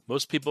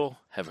Most people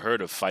have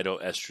heard of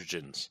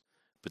phytoestrogens,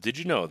 but did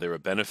you know there are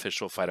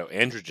beneficial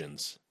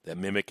phytoandrogens that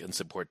mimic and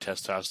support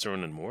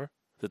testosterone and more?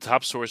 The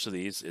top source of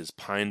these is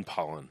pine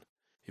pollen.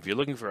 If you're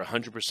looking for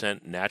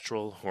 100%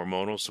 natural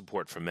hormonal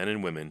support for men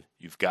and women,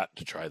 you've got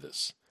to try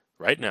this.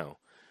 Right now,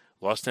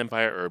 Lost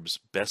Empire Herbs'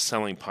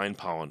 best-selling pine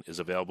pollen is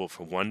available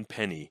for 1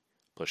 penny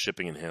plus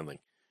shipping and handling.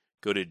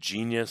 Go to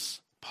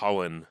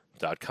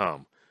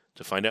geniuspollen.com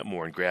to find out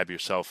more and grab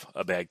yourself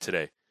a bag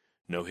today.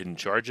 No hidden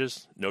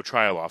charges, no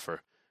trial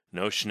offer,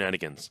 no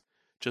shenanigans.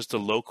 Just a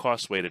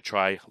low-cost way to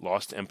try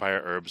Lost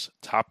Empire Herbs'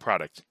 top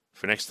product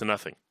for next to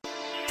nothing.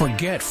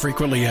 Forget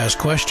frequently asked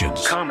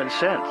questions. Common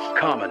sense,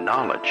 common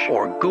knowledge,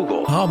 or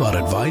Google. How about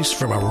advice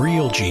from a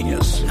real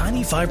genius?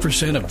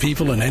 95% of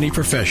people in any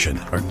profession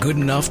are good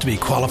enough to be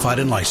qualified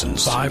and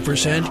licensed.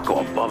 5% go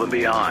above and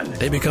beyond.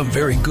 They become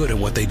very good at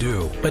what they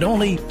do, but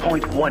only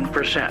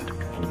 0.1%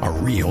 are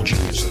real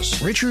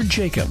geniuses. Richard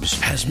Jacobs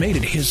has made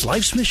it his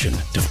life's mission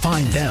to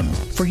find them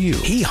for you.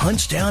 He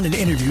hunts down and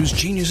interviews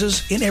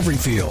geniuses in every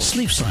field: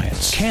 sleep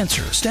science,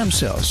 cancer, stem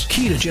cells,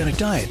 ketogenic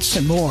diets,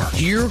 and more.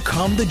 Here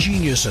come the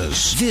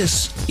geniuses.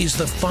 This is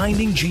the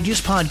Finding Genius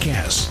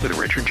Podcast with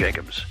Richard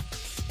Jacobs.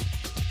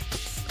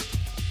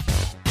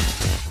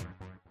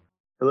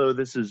 Hello,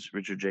 this is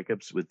Richard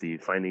Jacobs with the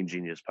Finding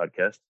Genius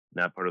Podcast,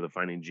 now part of the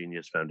Finding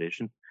Genius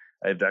Foundation.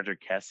 I have Dr.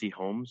 Cassie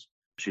Holmes.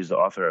 She's the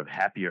author of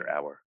Happier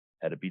Hour: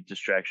 How to Beat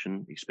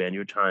Distraction, Expand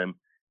Your Time,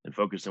 and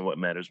Focus on What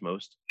Matters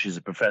Most. She's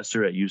a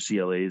professor at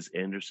UCLA's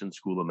Anderson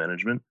School of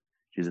Management.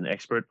 She's an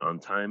expert on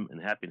time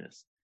and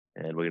happiness.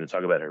 And we're going to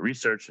talk about her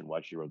research and why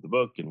she wrote the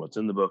book and what's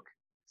in the book.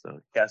 So,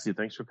 Cassie,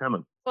 thanks for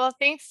coming. Well,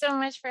 thanks so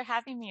much for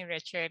having me,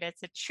 Richard.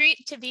 It's a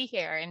treat to be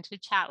here and to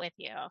chat with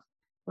you.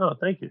 Oh,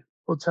 thank you.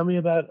 Well, tell me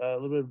about a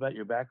little bit about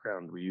your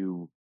background. Were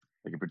you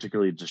like a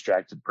particularly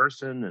distracted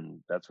person,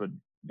 and that's what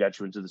got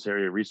you into this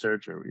area of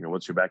research, or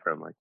what's your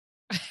background like?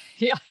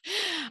 Yeah.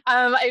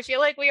 I feel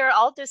like we are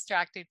all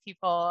distracted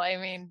people. I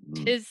mean,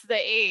 'tis the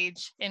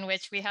age in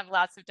which we have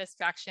lots of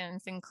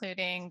distractions,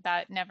 including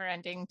that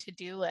never-ending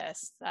to-do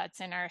list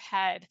that's in our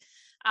head.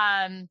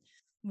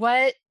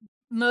 What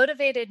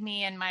motivated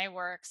me in my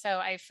work, so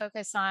I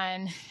focus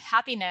on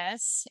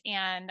happiness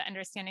and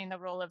understanding the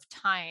role of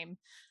time.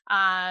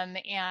 And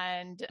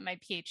my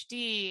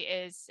PhD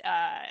is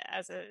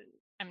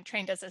I'm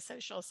trained as a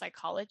social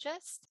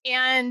psychologist.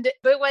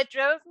 But what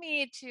drove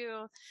me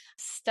to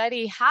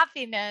study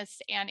happiness,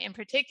 and in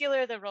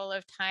particular the role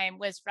of time,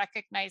 was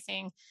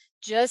recognizing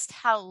just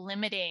how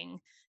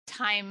limiting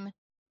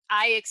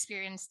I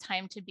experienced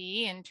time to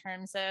be in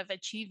terms of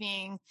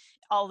achieving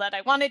all that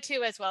I wanted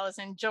to, as well as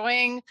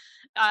enjoying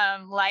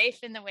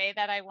life in the way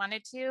that I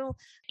wanted to.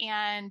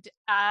 And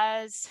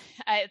there's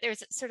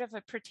sort of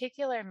a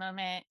particular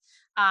moment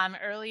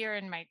earlier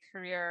in my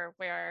career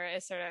where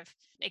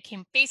I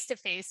came face to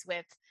face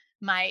with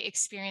my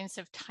experience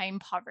of time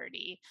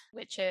poverty,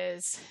 which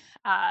is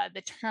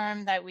the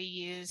term that we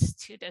use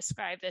to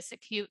describe this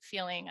acute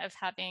feeling of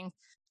having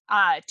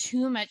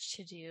too much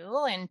to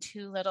do and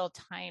too little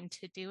time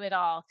to do it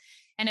all.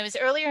 And it was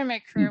earlier in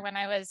my career when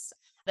I was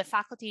the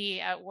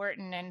faculty at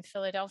Wharton in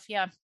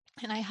Philadelphia,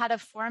 and I had a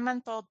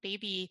 4-month-old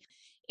baby.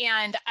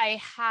 And I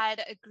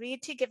had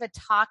agreed to give a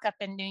talk up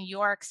in New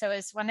York. So it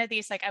was one of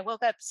these, like, I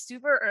woke up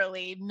super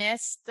early,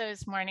 missed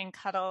those morning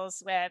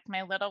cuddles with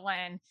my little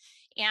one.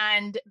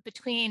 And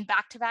between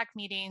back-to-back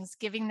meetings,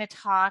 giving the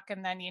talk,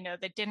 and then,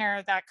 the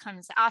dinner that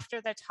comes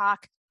after the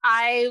talk,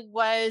 I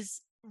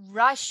was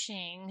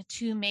rushing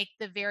to make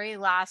the very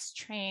last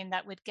train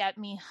that would get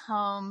me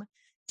home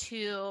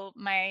to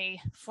my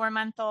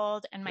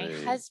 4-month-old and my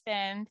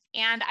husband.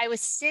 And I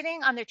was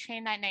sitting on the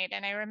train that night,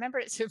 and I remember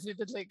it so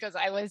vividly because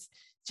I was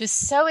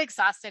just so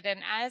exhausted.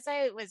 And as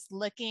I was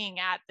looking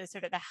at the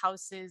sort of the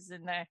houses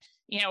and the,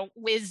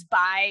 whiz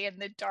by in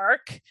the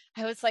dark,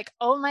 I was like,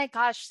 oh my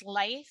gosh,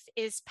 life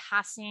is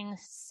passing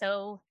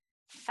so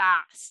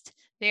fast.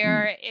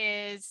 There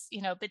is,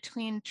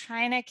 between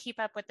trying to keep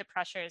up with the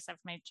pressures of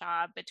my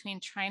job, between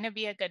trying to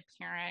be a good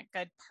parent,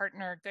 good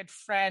partner, good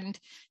friend,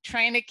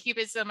 trying to keep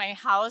it so my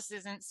house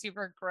isn't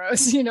super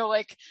gross,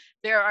 like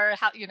there are,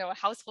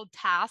 household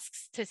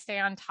tasks to stay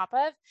on top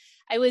of.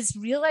 I was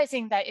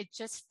realizing that it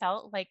just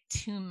felt like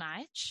too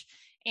much.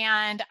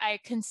 And I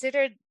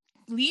considered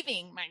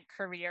leaving my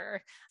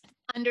career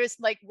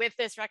with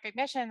this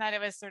recognition that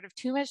it was sort of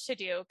too much to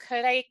do.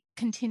 Could I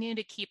continue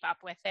to keep up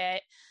with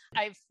it?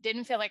 I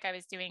didn't feel like I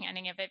was doing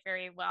any of it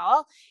very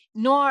well,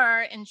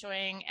 nor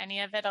enjoying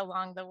any of it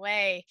along the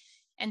way.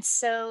 And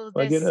so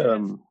I get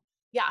a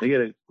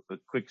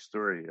quick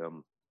story.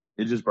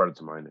 It just brought it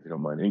to mind, if you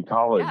don't mind. In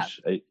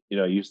college, I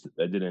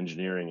did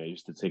engineering. I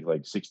used to take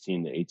like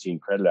 16 to 18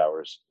 credit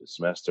hours a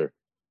semester.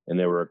 And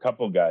there were a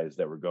couple guys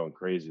that were going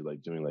crazy,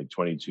 like doing like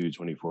 22,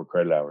 24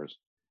 credit hours.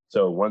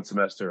 So one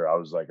semester I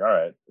was like, all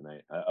right.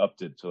 And I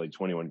upped it to like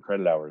 21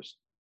 credit hours.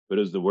 But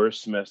it was the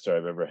worst semester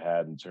I've ever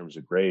had in terms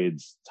of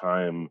grades,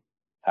 time,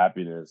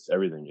 happiness,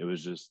 everything. It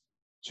was just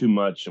too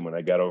much. And when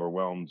I got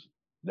overwhelmed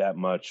that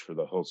much for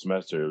the whole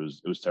semester,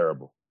 it was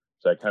terrible.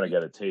 So I kind of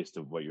got a taste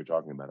of what you're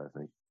talking about, I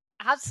think.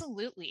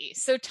 Absolutely.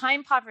 So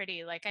time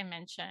poverty, like I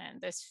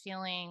mentioned, this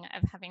feeling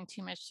of having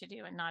too much to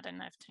do and not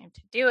enough time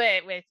to do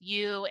it with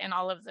you and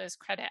all of those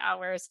credit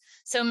hours.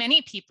 So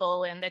many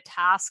people in the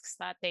tasks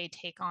that they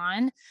take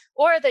on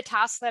or the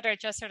tasks that are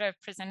just sort of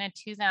presented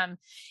to them.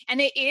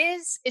 And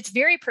it's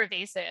very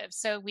pervasive.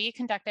 So we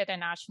conducted a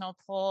national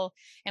poll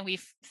and we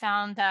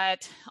found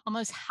that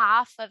almost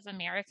half of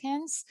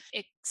Americans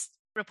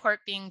report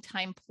being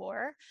time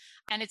poor.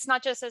 And it's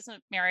not just as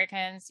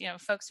Americans,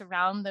 folks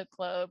around the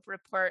globe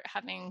report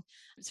having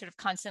sort of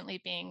constantly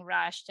being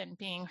rushed and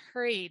being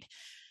hurried.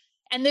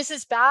 And this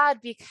is bad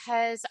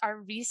because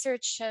our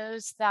research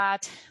shows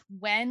that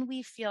when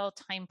we feel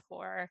time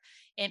poor,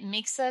 it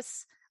makes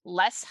us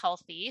less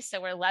healthy.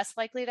 So we're less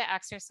likely to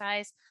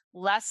exercise,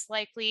 less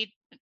likely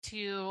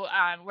to,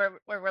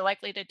 we're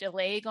likely to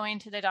delay going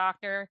to the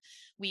doctor.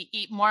 We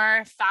eat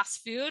more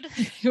fast food,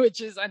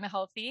 which is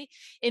unhealthy.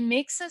 It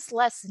makes us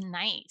less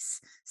nice.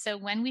 So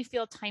when we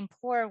feel time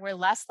poor, we're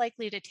less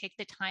likely to take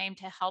the time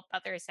to help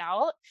others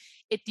out.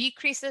 It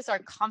decreases our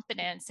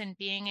confidence in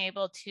being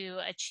able to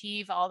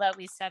achieve all that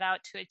we set out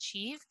to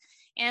achieve.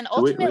 And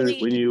ultimately,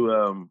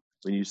 so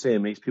when you say it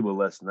makes people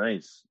less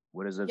nice,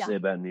 what does that say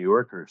about New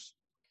Yorkers?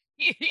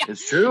 Yeah.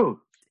 It's true.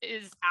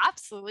 Is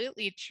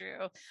absolutely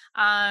true.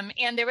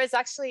 And there was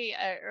actually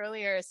an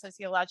earlier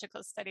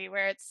sociological study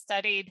where it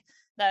studied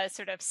the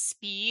sort of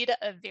speed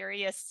of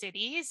various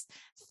cities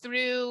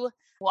through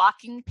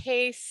walking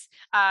pace,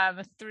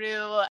 and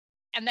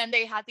then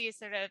they had these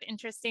sort of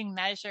interesting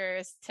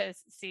measures to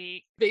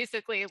see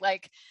basically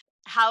like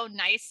how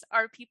nice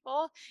are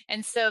people.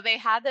 And so they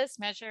had this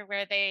measure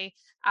where they,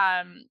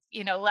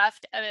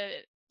 left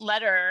a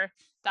letter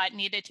that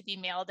needed to be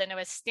mailed and it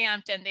was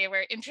stamped, and they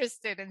were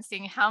interested in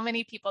seeing how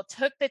many people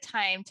took the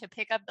time to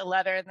pick up the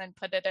letter and then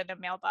put it in a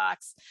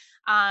mailbox,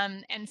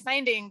 and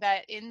finding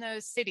that in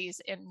those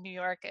cities, in New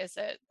York is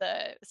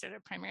the sort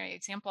of primary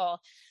example,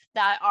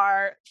 that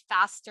are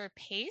faster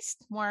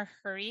paced, more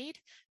hurried,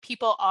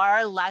 people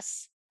are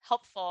less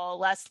helpful,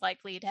 less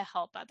likely to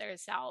help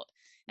others out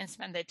and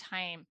spend the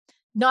time.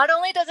 Not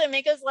only does it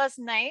make us less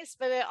nice,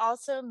 but it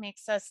also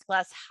makes us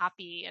less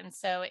happy. And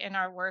so in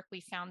our work,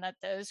 we found that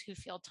those who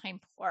feel time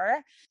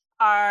poor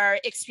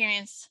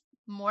experience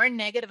more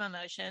negative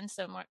emotions,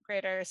 so more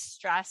greater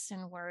stress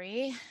and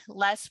worry,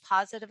 less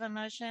positive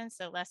emotions,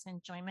 so less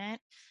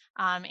enjoyment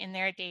in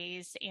their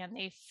days, and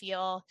they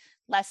feel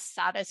less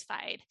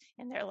satisfied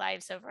in their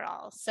lives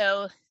overall.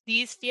 So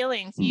these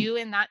feelings, you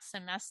in that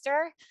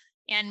semester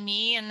and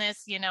me in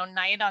this,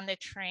 night on the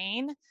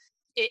train,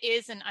 it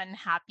is an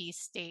unhappy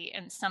state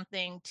and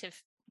something to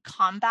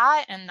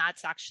combat. And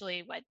that's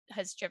actually what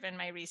has driven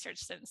my research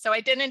since. So I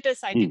didn't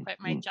decide to quit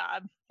my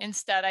job.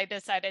 Instead, I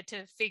decided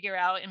to figure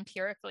out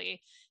empirically,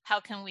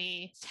 how can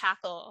we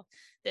tackle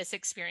this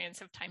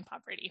experience of time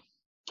poverty?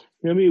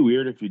 It'd be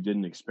weird if you did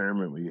an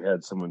experiment where you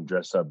had someone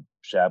dress up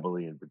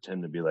shabbily and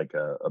pretend to be like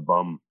a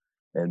bum.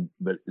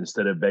 But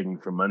instead of begging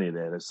for money,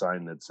 they had a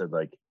sign that said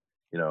like,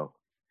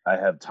 I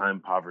have time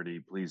poverty,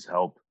 please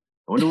help.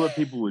 I wonder what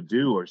people would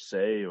do or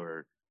say,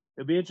 or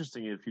it'd be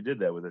interesting if you did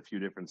that with a few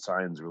different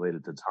signs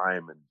related to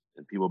time,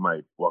 and people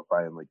might walk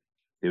by and like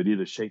they would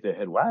either shake their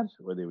head, what,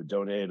 or they would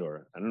donate,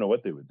 or I don't know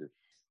what they would do.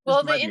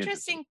 Well, the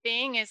interesting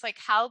thing is like,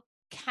 how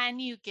can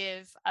you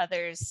give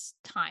others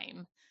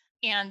time?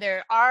 And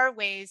there are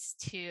ways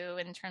to,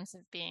 in terms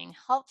of being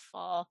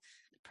helpful,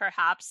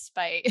 perhaps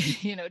by,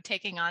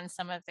 taking on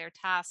some of their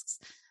tasks.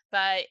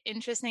 But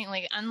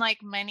interestingly, unlike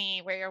money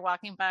where you're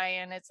walking by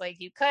and it's like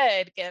you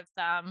could give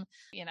them,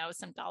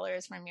 some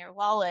dollars from your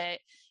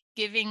wallet,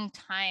 giving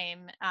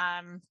time,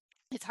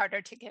 it's harder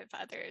to give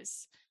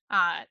others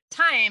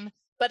time,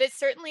 but it's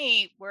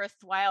certainly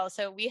worthwhile.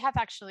 So we have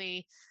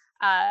actually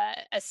a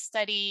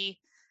study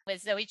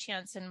with Zoe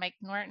Chance and Mike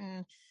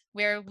Norton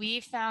where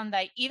we found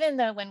that even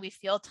though when we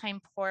feel time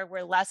poor,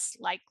 we're less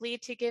likely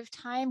to give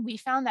time, we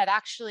found that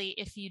actually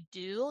if you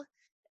do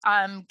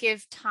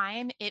give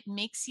time, it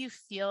makes you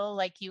feel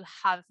like you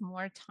have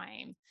more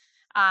time,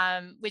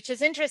 which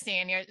is interesting.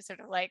 And you're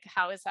sort of like,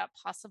 how is that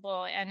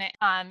possible? And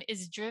it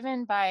is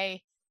driven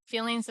by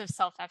feelings of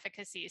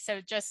self-efficacy. So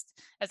just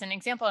as an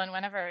example, in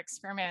one of our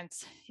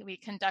experiments, we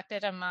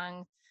conducted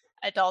among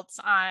adults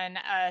on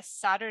a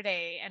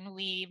Saturday, and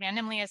we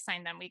randomly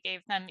assigned them. We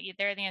gave them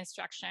either the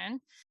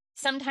instruction,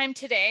 sometime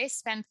today,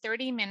 spend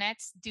 30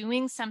 minutes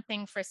doing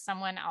something for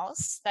someone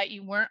else that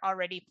you weren't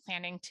already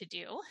planning to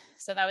do.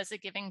 So that was a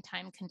giving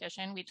time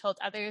condition. We told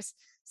others,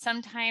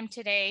 sometime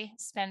today,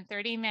 spend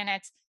 30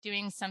 minutes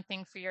doing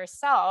something for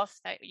yourself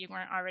that you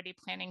weren't already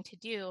planning to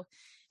do.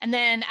 And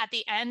then at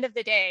the end of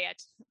the day,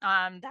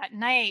 that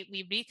night,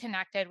 we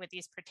reconnected with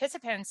these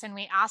participants and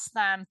we asked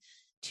them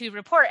to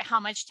report how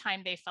much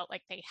time they felt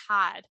like they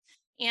had.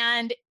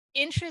 And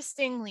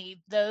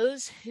interestingly,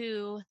 those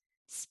who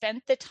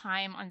spent the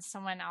time on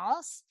someone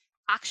else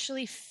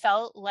actually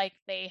felt like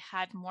they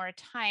had more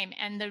time.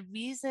 And the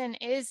reason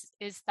is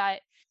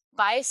that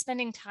by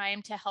spending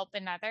time to help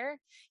another,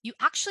 you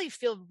actually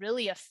feel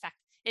really effective.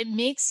 It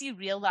makes you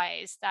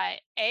realize that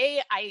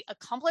I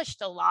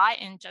accomplished a lot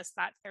in just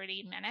that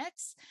 30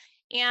 minutes.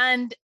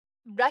 And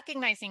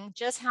recognizing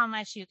just how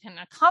much you can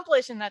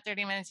accomplish in that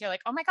 30 minutes, you're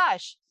like, oh my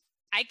gosh,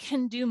 I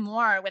can do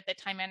more with the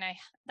time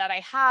that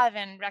I have.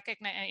 And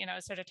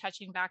recognize, sort of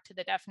touching back to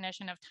the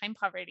definition of time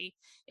poverty,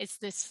 it's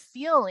this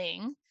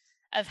feeling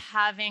of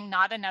having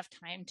not enough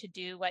time to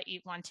do what you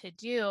want to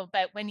do.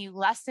 But when you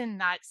lessen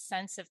that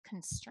sense of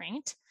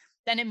constraint,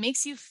 then it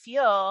makes you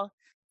feel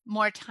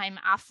more time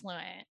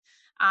affluent.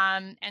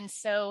 And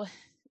so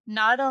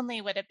not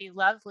only would it be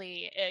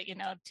lovely,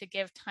 to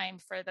give time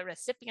for the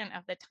recipient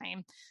of the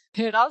time,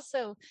 it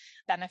also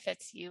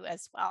benefits you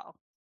as well.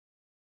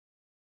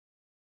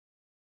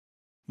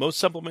 Most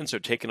supplements are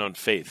taken on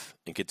faith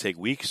and can take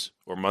weeks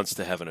or months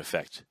to have an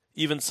effect.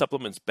 Even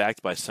supplements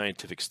backed by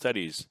scientific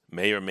studies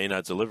may or may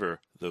not deliver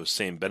those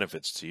same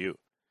benefits to you.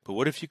 But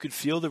what if you could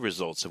feel the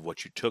results of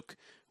what you took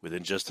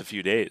within just a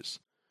few days?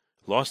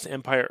 Lost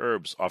Empire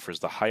Herbs offers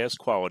the highest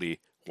quality,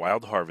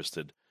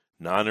 wild-harvested,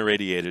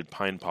 non-irradiated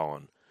pine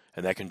pollen,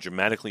 and that can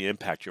dramatically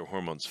impact your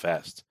hormones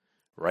fast.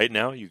 Right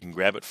now, you can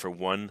grab it for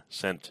 1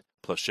 cent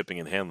plus shipping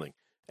and handling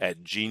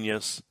at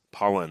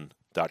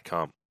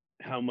geniuspollen.com.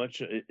 How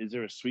much is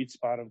there a sweet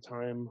spot of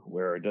time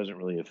where it doesn't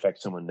really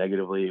affect someone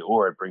negatively,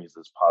 or it brings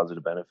this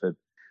positive benefit?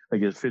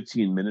 Like, is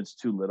 15 minutes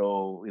too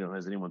little?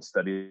 Has anyone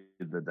studied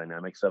the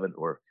dynamics of it,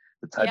 or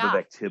the type of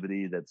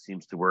activity that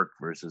seems to work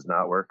versus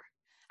not work?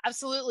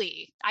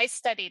 Absolutely. I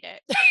studied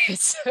it.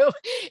 So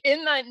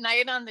in that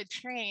night on the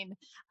train,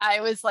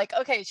 I was like,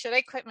 okay, should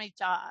I quit my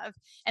job?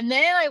 And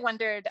then I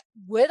wondered,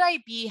 would I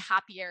be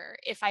happier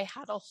if I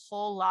had a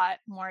whole lot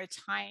more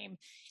time?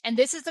 And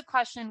this is a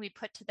question we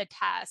put to the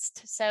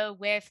test. So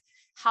with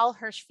Hal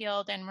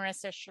Hirschfield and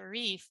Marissa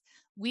Sharif,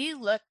 we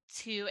looked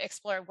to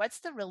explore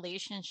what's the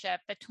relationship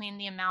between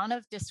the amount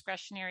of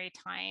discretionary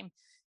time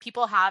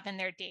people have in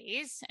their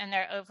days and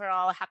their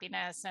overall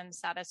happiness and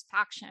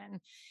satisfaction.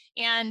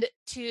 And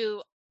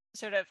to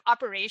sort of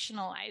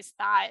operationalize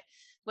that,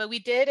 what we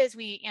did is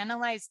we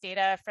analyzed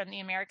data from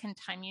the American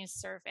Time Use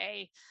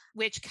Survey,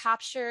 which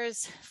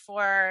captures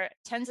for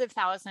tens of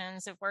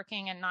thousands of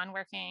working and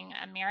non-working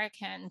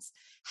Americans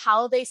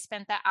how they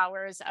spent the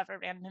hours of a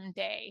random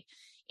day.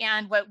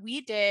 And what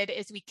we did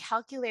is we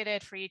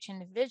calculated for each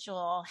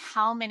individual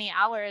how many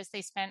hours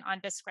they spent on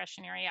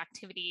discretionary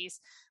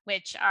activities,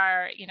 which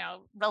are,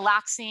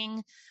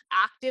 relaxing,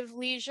 active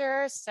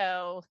leisure.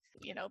 So,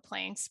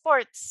 playing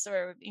sports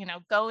or,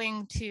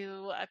 going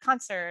to a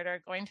concert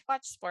or going to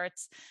watch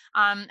sports,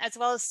 as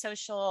well as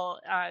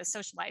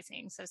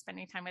socializing. So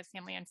spending time with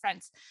family and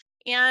friends.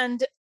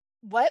 And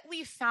what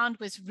we found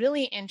was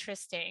really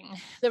interesting.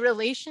 The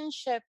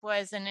relationship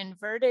was an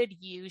inverted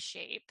U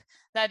shape.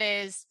 That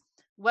is,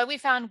 what we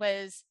found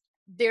was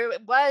there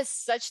was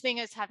such thing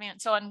as having,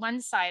 so on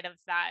one side of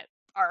that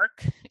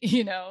arc,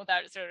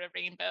 that sort of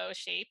rainbow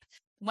shape,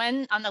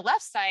 when on the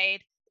left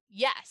side,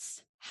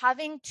 yes,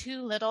 having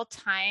too little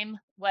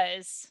time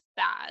was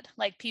bad.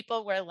 Like,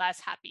 people were less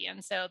happy.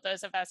 And so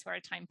those of us who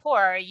are time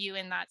poor, you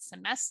in that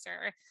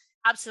semester,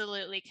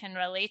 absolutely can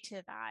relate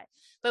to that.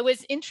 But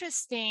what's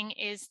interesting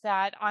is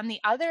that on the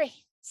other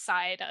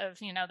side of,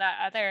 that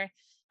other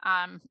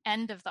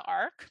end of the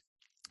arc,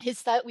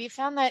 is that we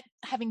found that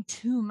having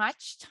too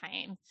much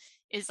time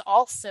is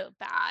also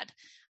bad,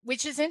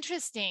 which is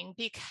interesting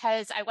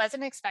because I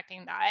wasn't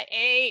expecting that.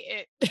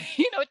 It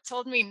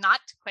told me not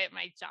to quit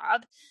my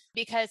job,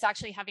 because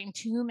actually having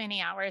too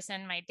many hours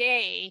in my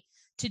day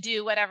to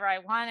do whatever I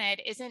wanted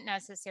isn't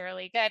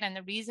necessarily good. And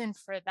the reason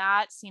for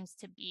that seems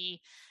to be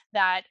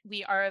that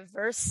we are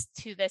averse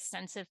to this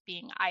sense of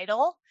being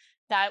idle,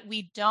 that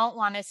we don't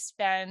want to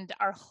spend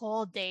our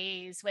whole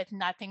days with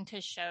nothing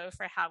to show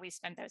for how we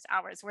spend those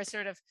hours.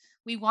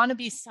 We want to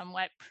be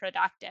somewhat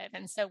productive.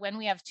 And so when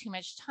we have too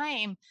much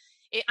time,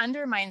 it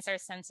undermines our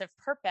sense of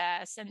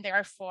purpose and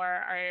therefore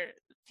our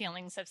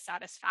feelings of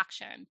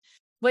satisfaction.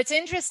 What's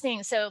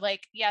interesting, so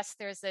yes,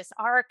 there's this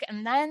arc,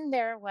 and then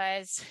there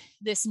was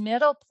this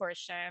middle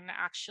portion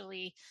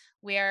actually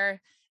where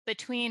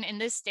between, in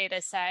this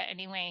data set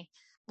anyway,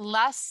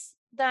 less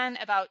than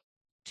about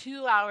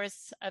 2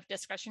 hours of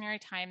discretionary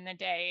time in the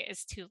day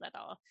is too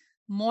little.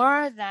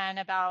 More than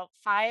about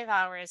 5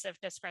 hours of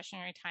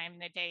discretionary time in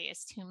the day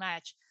is too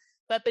much.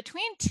 But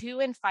between 2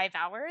 and 5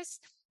 hours,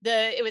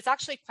 it was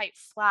actually quite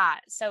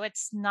flat. So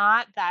it's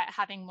not that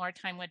having more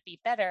time would be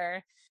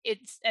better.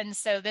 And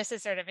so this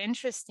is sort of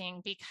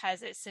interesting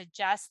because it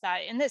suggests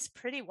that in this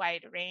pretty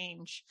wide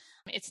range,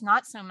 it's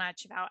not so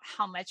much about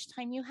how much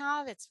time you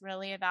have, it's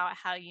really about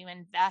how you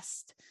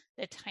invest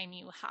the time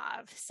you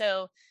have.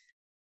 So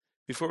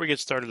before we get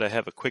started, I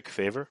have a quick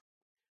favor.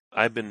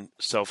 I've been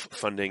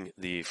self-funding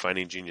the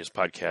Finding Genius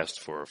podcast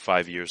for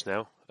 5 years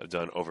now. I've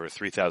done over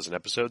 3,000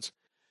 episodes.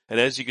 And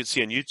as you can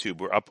see on YouTube,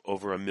 we're up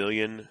over 1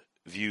 million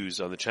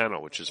views on the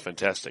channel, which is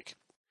fantastic.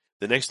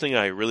 The next thing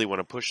I really want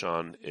to push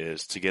on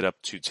is to get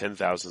up to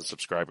 10,000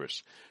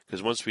 subscribers.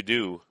 Because once we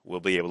do,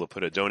 we'll be able to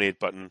put a donate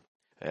button,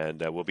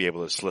 and we'll be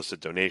able to solicit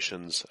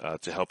donations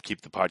to help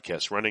keep the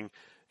podcast running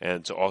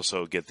and to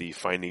also get the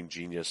Finding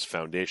Genius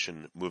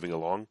Foundation moving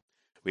along.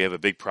 We have a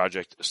big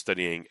project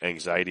studying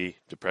anxiety,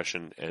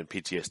 depression, and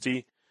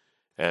PTSD,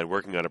 and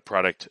working on a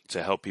product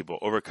to help people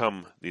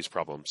overcome these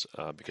problems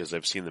because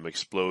I've seen them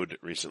explode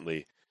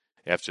recently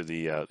after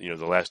the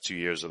last 2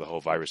 years of the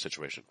whole virus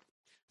situation.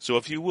 So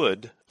if you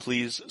would,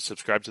 please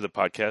subscribe to the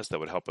podcast. That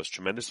would help us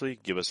tremendously.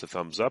 Give us a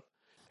thumbs up.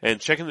 And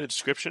check in the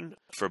description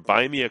for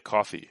Buy Me a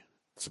Coffee.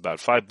 It's about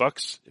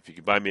 $5. If you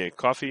could buy me a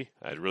coffee,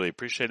 I'd really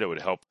appreciate it. It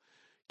would help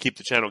keep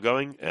the channel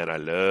going, and I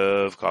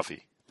love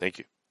coffee. Thank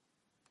you.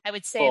 I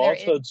would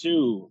say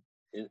too,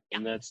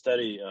 in that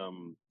study,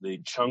 the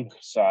chunk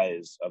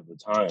size of the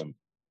time.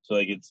 So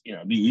like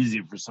it'd be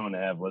easy for someone to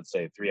have, let's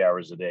say, 3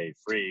 hours a day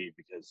free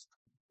because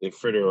they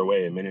fritter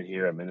away a minute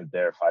here, a minute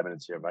there, 5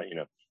 minutes here, but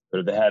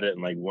if they had it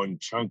in like one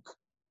chunk,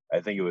 I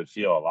think it would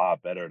feel a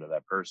lot better to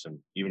that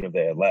person, even if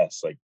they had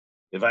less. Like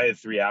if I had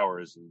 3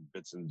 hours and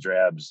bits and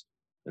drabs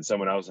and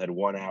someone else had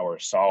 1 hour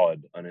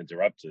solid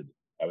uninterrupted,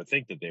 I would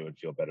think that they would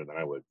feel better than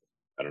I would.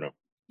 I don't know.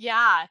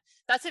 Yeah,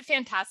 that's a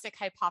fantastic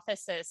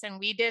hypothesis. And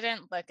we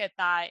didn't look at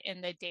that in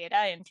the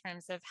data in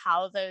terms of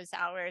how those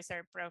hours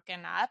are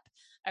broken up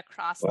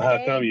across the day.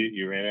 How come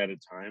you ran out of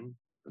time?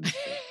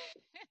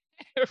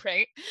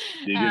 Right.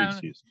 You good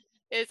excuse.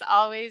 It's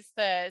always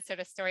the sort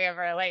of story of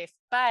our life.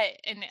 But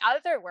in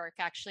other work,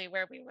 actually,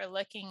 where we were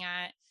looking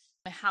at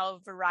how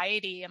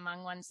variety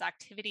among one's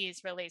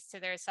activities relates to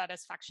their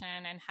satisfaction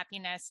and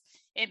happiness,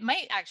 it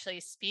might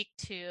actually speak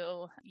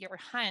to your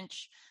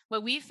hunch.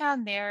 What we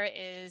found there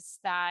is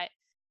that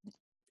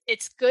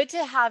it's good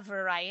to have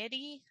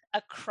variety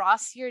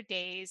across your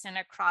days and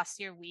across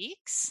your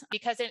weeks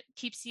because it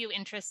keeps you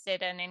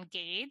interested and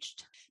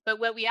engaged. But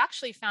what we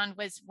actually found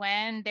was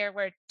when there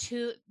were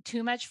too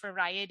much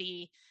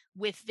variety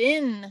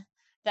within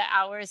the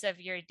hours of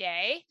your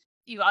day,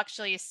 you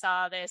actually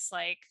saw this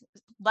like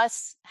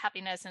less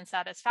happiness and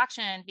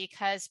satisfaction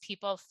because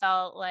people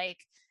felt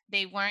like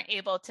they weren't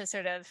able to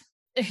sort of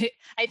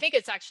I think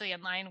it's actually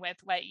in line with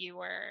what you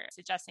were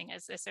suggesting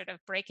as this sort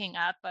of breaking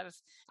up of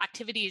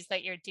activities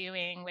that you're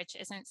doing, which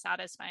isn't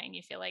satisfying.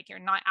 You feel like you're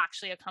not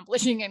actually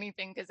accomplishing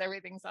anything because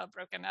everything's all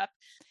broken up.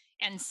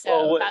 And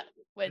so that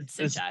would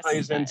suggest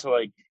this plays into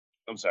like,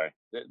 I'm sorry,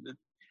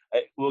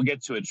 we'll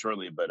get to it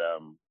shortly, but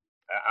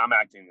I'm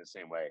acting the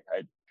same way.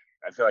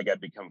 I feel like I've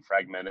become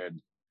fragmented.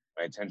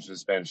 My attention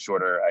span's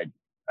shorter. I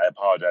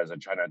apologize. I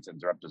try not to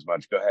interrupt as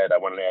much. Go ahead. I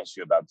wanted to ask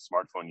you about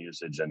smartphone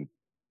usage and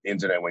the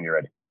internet when you're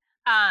ready.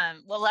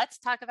 Well, let's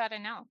talk about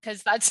it now,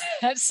 because that's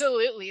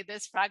absolutely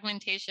this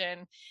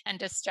fragmentation and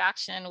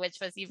distraction, which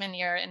was even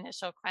your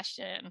initial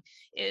question,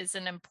 is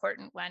an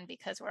important one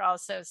because we're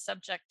also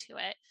subject to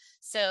it.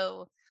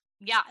 So,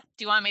 yeah,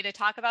 do you want me to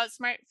talk about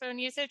smartphone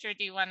usage or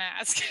do you want to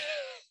ask?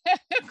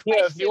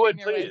 Yeah, if you would,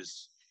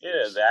 please.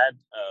 Yeah, that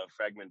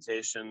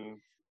fragmentation,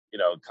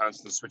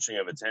 constant switching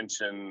of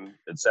attention,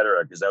 et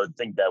cetera, because I would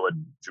think that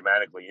would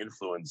dramatically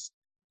influence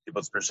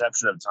people's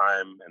perception of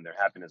time and their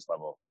happiness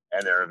level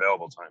and their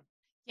available time.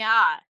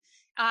 Yeah.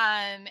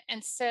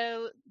 And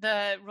so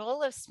the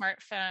role of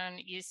smartphone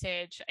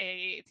usage,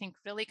 I think,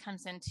 really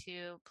comes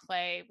into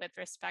play with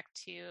respect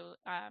to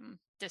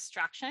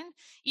distraction,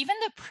 even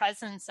the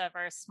presence of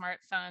our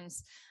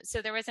smartphones.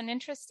 So there was an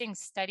interesting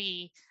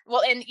study.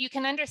 Well, and you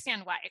can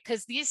understand why,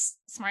 because these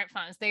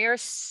smartphones, they are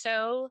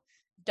so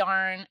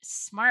darn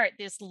smart.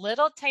 This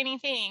little tiny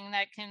thing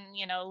that can,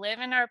 live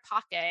in our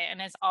pocket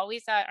and is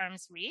always at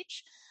arm's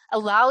reach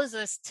allows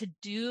us to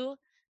do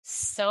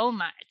so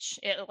much.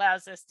 It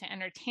allows us to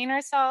entertain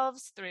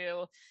ourselves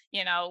through,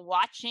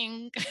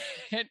 watching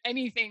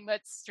anything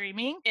that's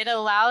streaming. It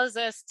allows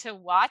us to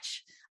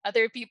watch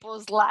other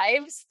people's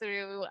lives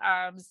through,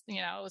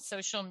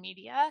 social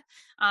media.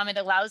 It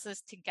allows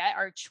us to get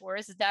our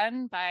chores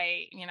done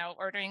by,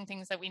 ordering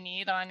things that we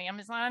need on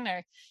Amazon.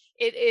 Or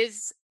it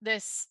is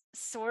this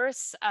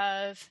source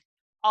of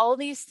all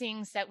these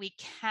things that we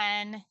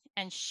can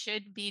and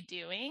should be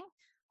doing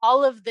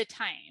all of the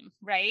time,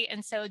 right?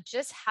 And so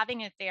just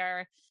having it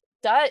there,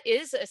 that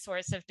is a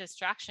source of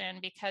distraction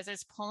because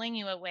it's pulling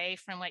you away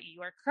from what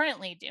you are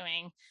currently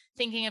doing,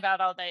 thinking about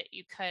all that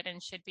you could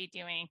and should be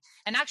doing.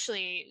 And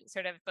actually,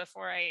 sort of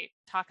before I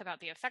talk about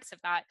the effects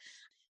of that,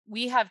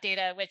 we have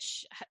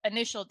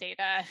initial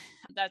data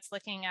that's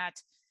looking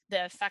at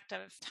the effect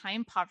of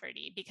time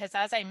poverty, because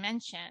as I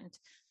mentioned,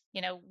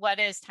 what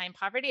is time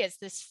poverty? Is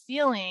this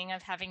feeling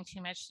of having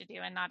too much to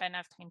do and not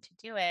enough time to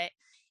do it.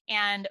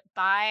 And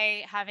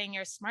by having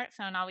your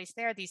smartphone always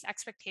there, these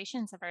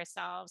expectations of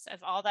ourselves of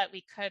all that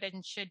we could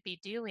and should be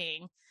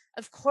doing,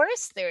 of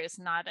course, there's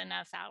not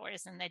enough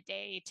hours in the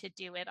day to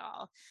do it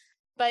all.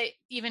 But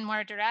even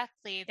more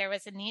directly, there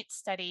was a neat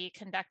study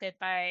conducted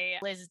by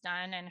Liz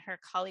Dunn and her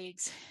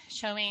colleagues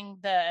showing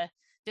the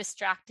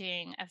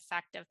distracting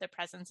effect of the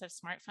presence of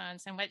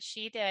smartphones. And what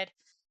she did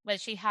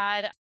was she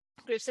had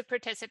groups of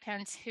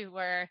participants who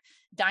were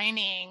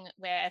dining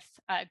with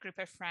a group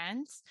of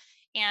friends.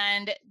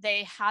 And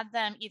they had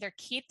them either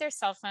keep their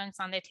cell phones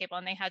on the table,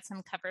 and they had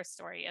some cover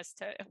story as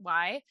to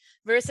why,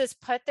 versus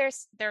put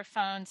their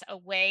phones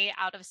away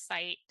out of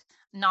sight,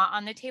 not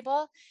on the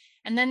table.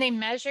 And then they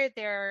measured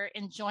their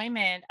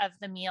enjoyment of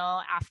the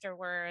meal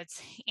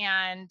afterwards.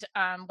 And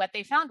what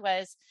they found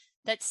was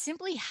that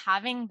simply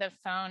having the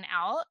phone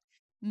out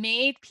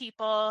made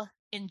people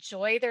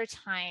enjoy their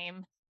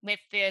time with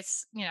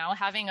this,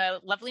 having a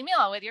lovely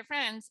meal with your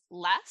friends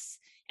less.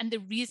 And the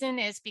reason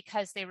is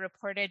because they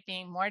reported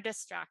being more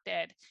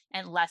distracted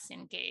and less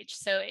engaged.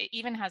 So it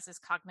even has this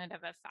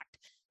cognitive effect.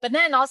 But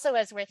then also,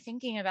 as we're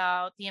thinking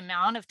about the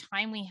amount of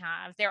time we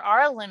have, there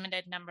are a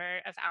limited number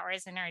of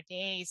hours in our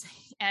days.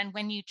 And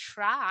when you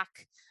track,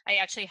 I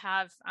actually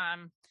have,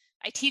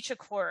 I teach a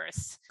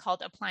course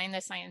called Applying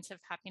the Science of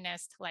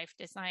Happiness to Life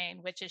Design,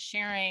 which is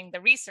sharing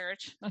the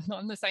research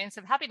on the science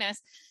of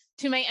happiness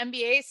to my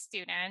MBA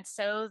students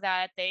so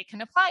that they can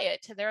apply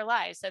it to their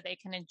lives, so they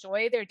can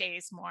enjoy their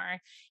days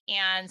more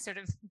and sort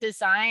of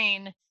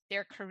design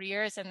their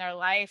careers and their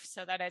life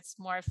so that it's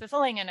more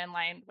fulfilling and in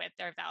line with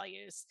their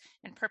values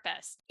and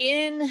purpose.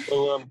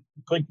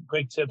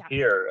 Quick tip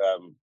here.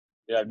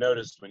 I've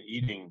noticed when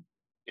eating,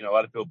 a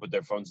lot of people put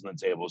their phones on the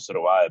table, so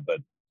do I, but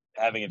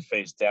having it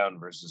face down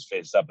versus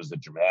face up is a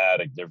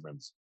dramatic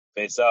difference.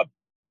 Face up,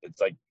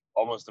 it's like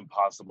almost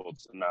impossible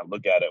to not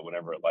look at it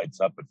whenever it lights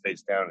up, but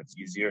face down, it's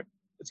easier.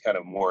 It's kind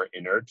of more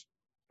inert.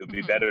 It would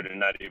be better to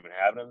not even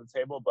have it on the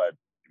table, but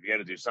if you got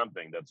to do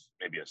something, that's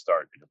maybe a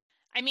start.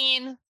 I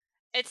mean,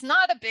 it's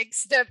not a big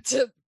step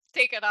to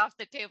take it off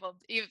the table.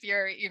 If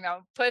you're,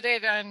 put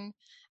it in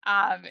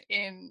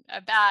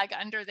a bag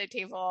under the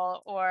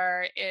table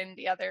or in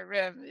the other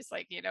room. It's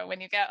like,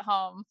 when you get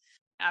home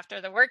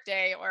after the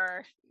workday,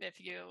 or if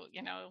you,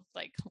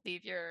 like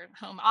leave your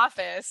home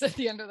office at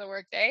the end of the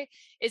workday,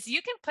 is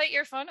you can put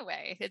your phone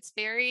away. It's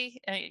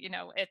very,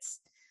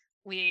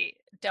 we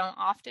don't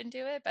often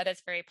do it, but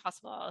it's very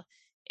possible.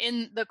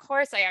 In the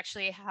course, I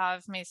actually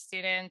have my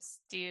students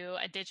do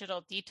a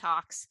digital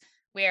detox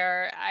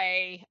where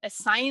I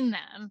assign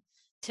them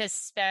to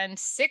spend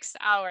 6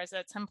 hours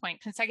at some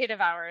point, consecutive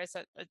hours,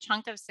 a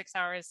chunk of 6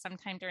 hours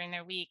sometime during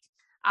their week,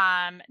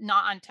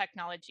 not on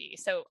technology,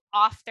 so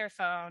off their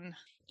phone.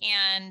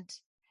 And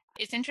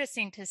it's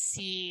interesting to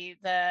see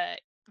the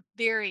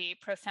very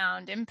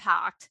profound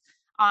impact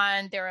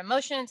on their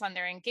emotions, on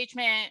their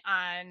engagement,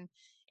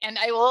 and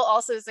I will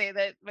also say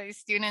that my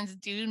students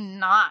do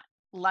not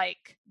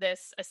like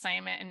this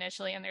assignment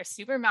initially, and they're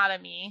super mad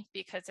at me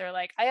because they're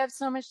like, I have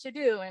so much to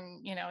do,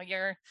 and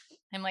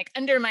I'm like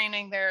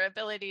undermining their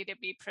ability to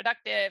be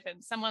productive,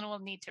 and someone will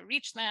need to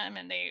reach them,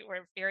 and they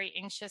were very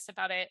anxious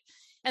about it,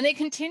 and they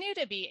continue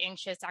to be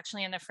anxious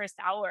actually in the first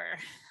hour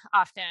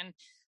often,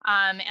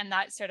 and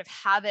that sort of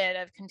habit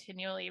of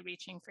continually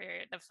reaching for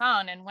the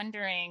phone and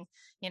wondering,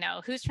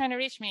 who's trying to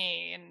reach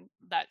me, and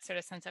that sort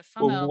of sense of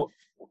FOMO. Well,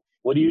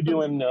 what do you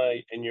do in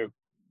your?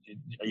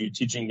 Are you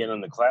teaching again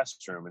in the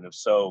classroom? And if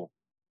so,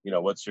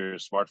 what's your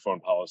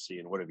smartphone policy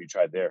and what have you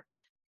tried there?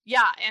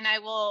 Yeah, and I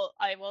will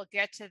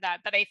get to that.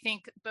 But I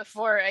think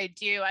before I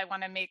do, I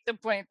want to make the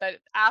point that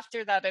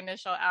after that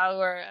initial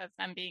hour of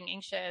them being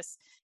anxious,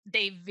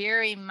 they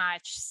very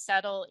much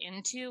settle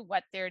into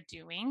what they're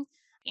doing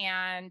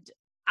and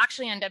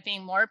actually end up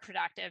being more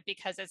productive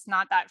because it's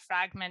not that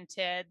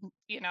fragmented,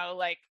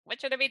 like, what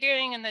should I be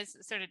doing in this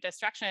sort of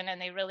distraction? And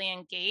they really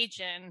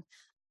engage in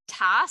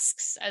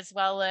tasks as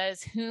well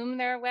as whom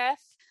they're with.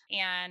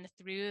 And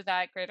through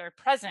that greater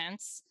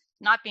presence,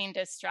 not being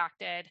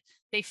distracted,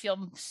 they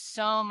feel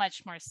so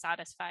much more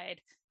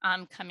satisfied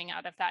coming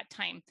out of that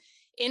time.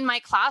 In my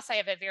class, I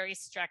have a very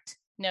strict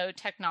no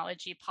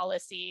technology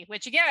policy,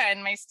 which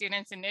again, my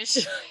students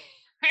initially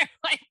are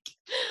like,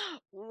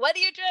 what are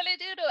you trying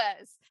to do to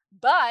us?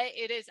 But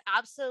it is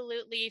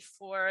absolutely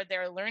for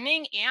their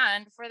learning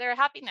and for their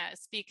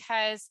happiness,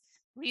 because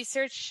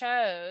research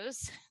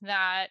shows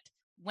that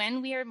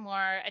when we are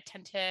more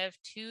attentive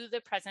to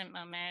the present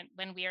moment,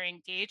 when we are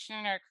engaged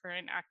in our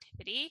current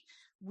activity,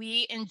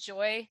 we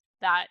enjoy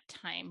that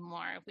time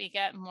more. We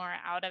get more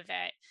out of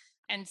it.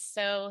 And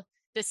so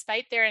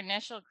despite their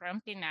initial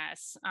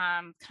grumpiness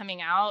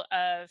coming out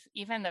of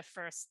even the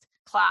first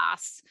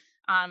class,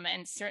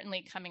 and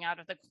certainly coming out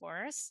of the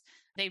course,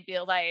 they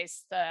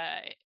realize the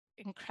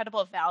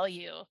incredible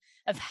value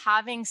of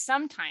having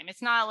some time.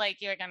 It's not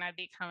like you're going to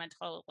become a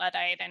total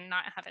Luddite and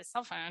not have a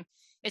cell phone.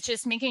 It's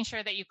just making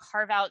sure that you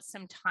carve out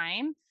some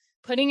time,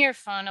 putting your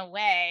phone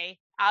away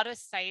out of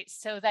sight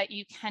so that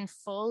you can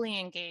fully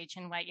engage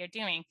in what you're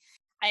doing.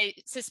 I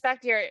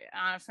suspect you're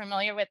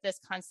familiar with this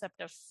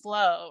concept of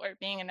flow, or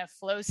being in a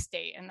flow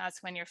state. And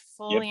that's when you're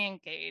fully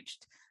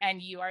engaged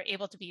and you are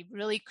able to be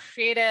really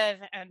creative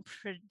and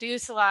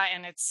produce a lot.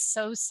 And it's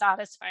so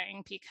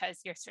satisfying because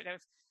you're sort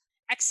of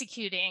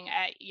executing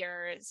at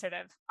your sort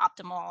of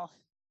optimal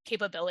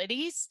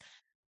capabilities.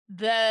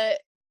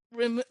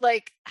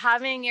 Like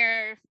having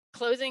your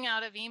closing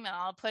out of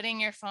email, putting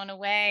your phone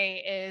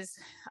away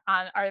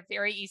are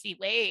very easy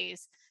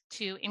ways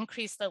to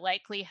increase the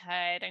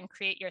likelihood and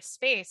create your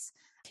space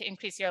to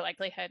increase your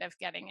likelihood of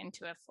getting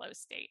into a flow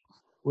state.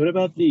 What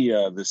about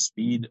the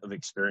speed of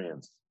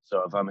experience?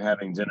 So if I'm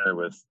having dinner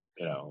with,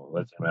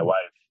 let's say my wife,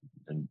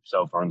 and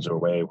cell phones are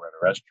away, we're at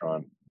a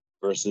restaurant,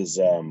 versus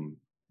I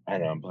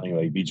don't know, I'm playing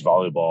like beach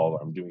volleyball,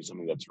 or I'm doing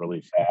something that's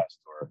really fast,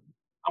 or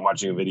I'm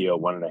watching a video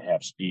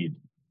 1.5 speed.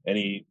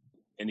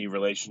 Any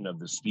relation of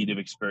the speed of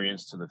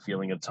experience to the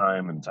feeling of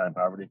time and time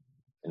poverty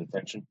and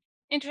attention?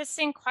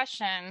 Interesting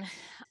question.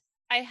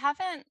 I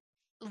haven't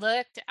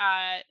looked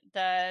at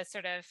the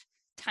sort of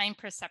time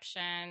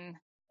perception,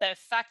 the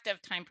effect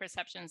of time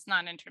perceptions,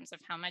 not in terms of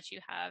how much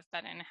you have,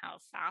 but in how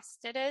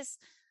fast it is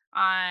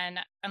on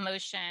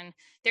emotion.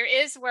 There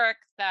is work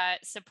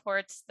that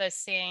supports the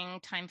saying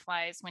time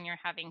flies when you're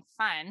having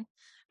fun,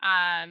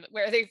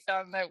 where they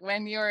found that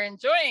when you're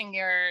enjoying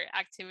your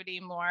activity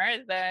more,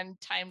 then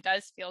time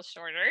does feel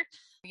shorter.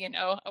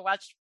 A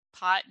watched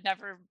pot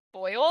never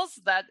boils.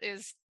 That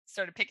is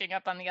sort of picking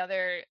up on the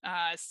other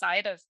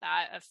side of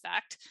that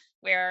effect,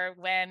 where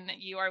when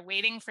you are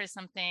waiting for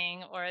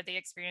something or the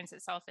experience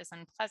itself is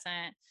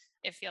unpleasant,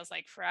 it feels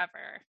like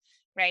forever,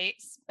 right?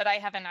 But I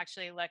haven't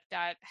actually looked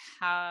at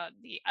how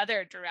the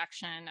other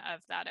direction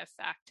of that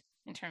effect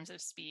in terms of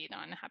speed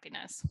on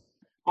happiness.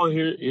 Well,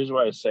 here's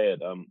why I say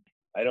it.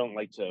 I don't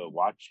like to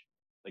watch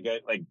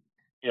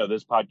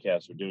this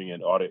podcast. We're doing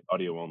it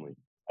audio only.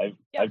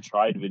 I've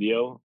tried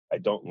video. I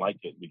don't like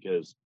it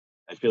because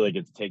I feel like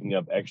it's taking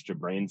up extra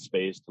brain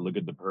space to look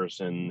at the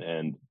person.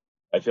 And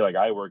I feel like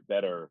I work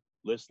better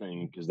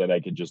listening because then I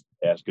could just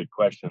ask good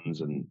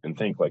questions and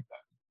think like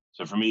that.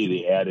 So for me,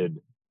 the added,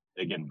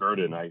 again,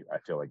 burden, I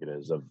feel like it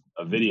is of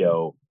a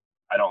video,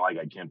 I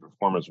can't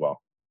perform as well.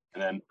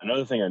 And then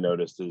another thing I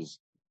noticed is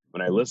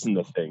when I listen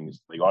to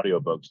things like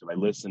audiobooks, if I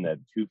listen at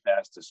too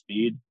fast a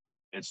speed,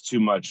 it's too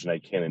much and I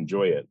can't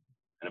enjoy it.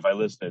 And if I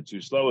listen at too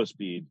slow a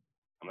speed,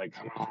 I'm like,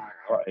 come on,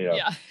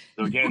 Yeah.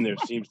 So again, there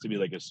seems to be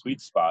like a sweet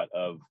spot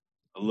of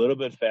a little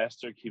bit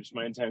faster keeps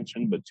my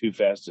attention, but too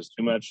fast is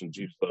too much and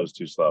too slow is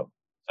too slow.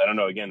 So I don't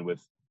know, again,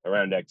 with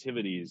around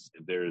activities,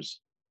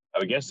 I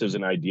would guess there's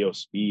an ideal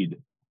speed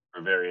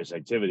for various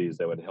activities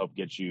that would help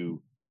get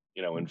you,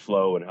 in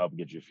flow and help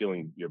get you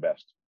feeling your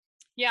best.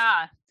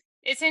 Yeah.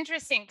 It's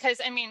interesting because,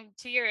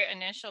 to your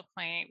initial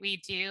point, we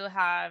do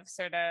have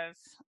sort of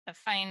a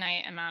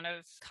finite amount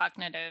of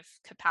cognitive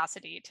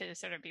capacity to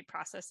sort of be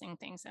processing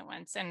things at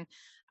once. And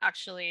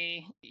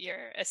actually,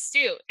 you're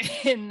astute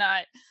in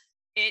that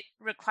it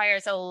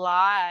requires a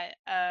lot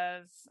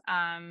of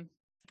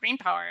brain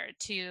power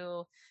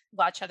to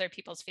watch other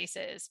people's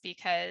faces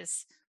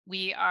because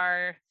we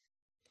are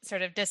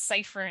sort of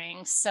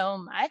deciphering so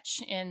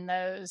much in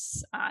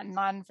those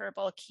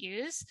nonverbal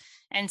cues.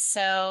 And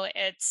so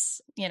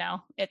it's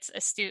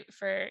astute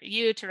for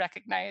you to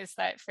recognize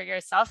that for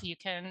yourself, you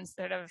can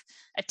sort of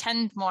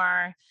attend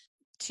more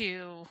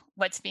to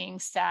what's being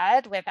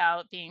said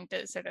without being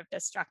sort of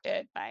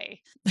distracted by,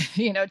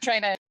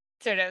 trying to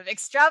sort of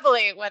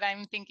extrapolate what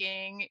I'm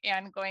thinking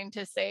and going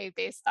to say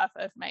based off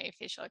of my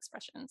facial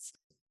expressions.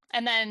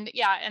 And then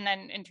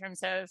in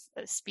terms of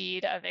the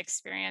speed of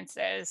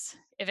experiences,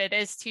 if it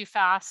is too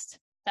fast,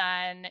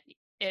 then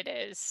it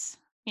is,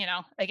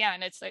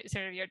 again, it's like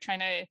sort of you're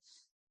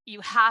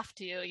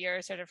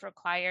sort of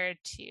required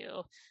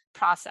to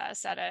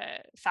process at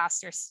a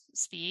faster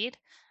speed,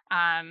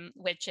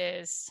 which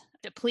is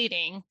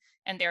depleting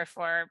and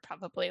therefore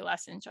probably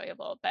less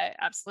enjoyable. But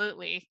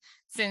absolutely,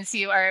 since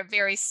you are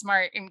very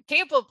smart and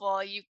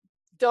capable, you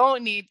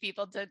don't need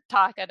people to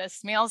talk at a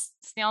snail's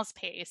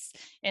pace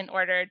in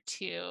order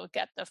to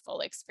get the full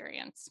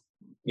experience.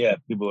 Yeah,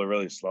 people are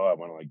really slow. I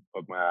want to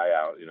poke my eye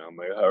out. I'm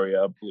like, hurry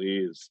up,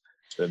 please.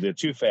 So if they're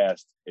too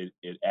fast,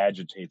 it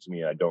agitates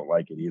me. I don't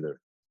like it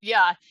either.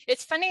 Yeah,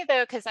 it's funny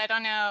though, because I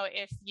don't know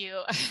if you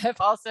have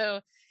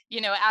also,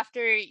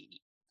 after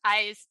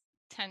I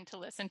tend to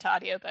listen to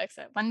audiobooks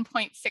at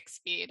 1.6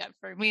 speed.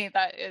 For me,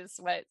 that is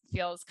what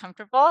feels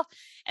comfortable.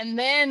 And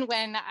then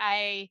when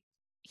I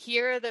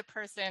hear the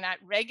person at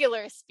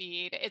regular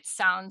speed, it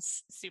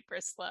sounds super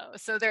slow.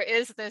 So there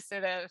is this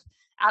sort of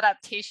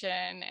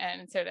adaptation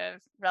and sort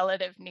of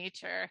relative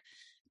nature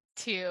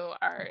to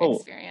our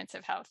experience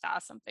of how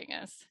fast something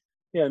is.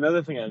 Yeah,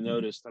 another thing I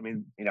noticed, I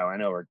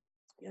know we're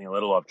getting a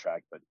little off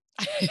track, but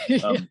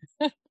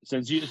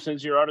since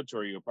you're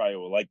auditory, you probably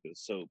will like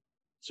this. So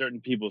certain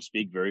people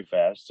speak very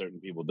fast, certain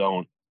people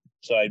don't.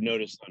 So I've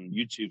noticed on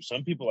YouTube,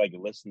 some people like to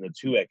listen to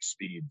 2x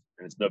speed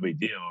and it's no big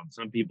deal. And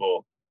some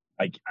people,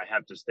 I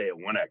have to stay at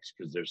 1x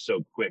because they're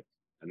so quick.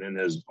 And then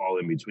there's all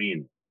in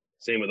between.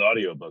 Same with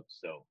audiobooks.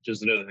 So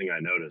just another thing I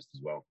noticed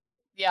as well.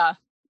 Yeah.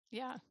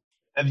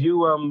 Have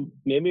you,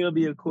 maybe it'll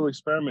be a cool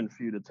experiment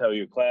for you to tell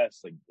your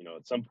class,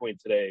 at some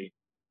point today,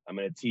 I'm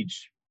going to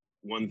teach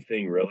one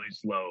thing really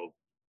slow.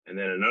 And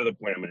then another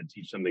point, I'm going to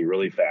teach something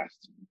really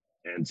fast.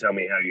 And tell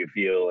me how you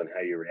feel and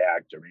how you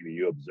react, or maybe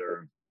you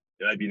observe.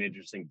 That'd be an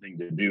interesting thing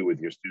to do with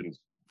your students.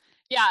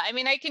 Yeah,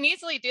 I can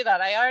easily do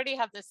that. I already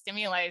have the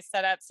stimuli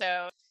set up.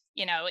 So,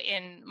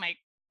 in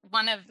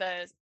one of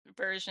the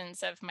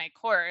versions of my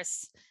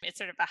course, it's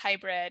sort of a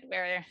hybrid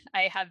where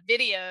I have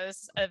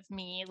videos of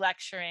me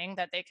lecturing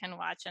that they can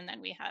watch, and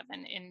then we have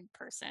an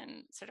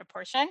in-person sort of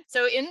portion.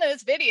 So in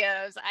those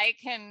videos, I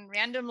can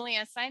randomly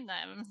assign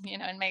them,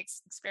 and make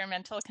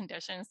experimental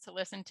conditions to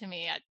listen to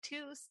me at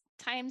 2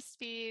 times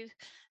speed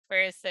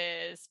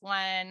versus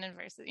 1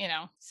 versus,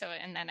 so,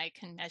 and then I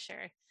can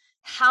measure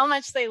how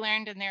much they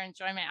learned and their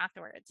enjoyment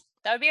afterwards.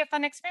 That would be a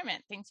fun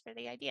experiment. Thanks for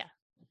the idea.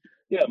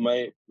 Yeah,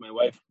 my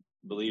wife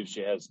believes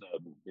she has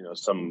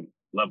some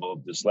level of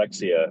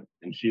dyslexia,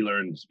 and she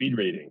learned speed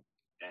reading.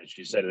 And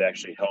she said it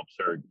actually helps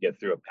her get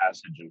through a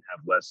passage and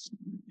have less,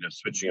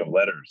 switching of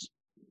letters.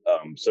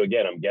 So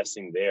again, I'm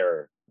guessing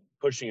they're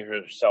pushing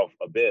herself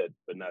a bit,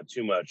 but not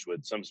too much.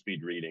 With some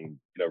speed reading,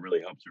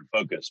 really helps her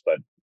focus. But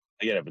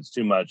again, if it's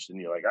too much, then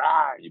you're like,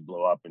 you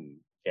blow up and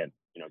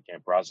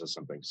can't process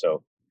something.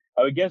 So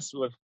I would guess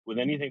with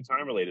anything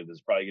time related,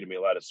 there's probably going to be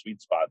a lot of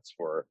sweet spots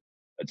for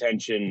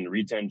attention,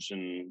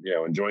 retention,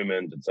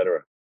 enjoyment,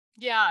 etc.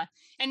 Yeah.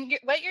 And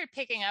what you're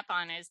picking up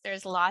on is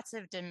there's lots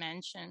of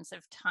dimensions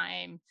of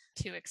time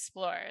to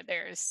explore.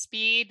 There's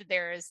speed,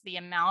 there's the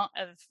amount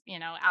of,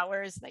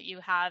 hours that you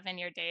have in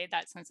your day,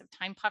 that sense of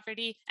time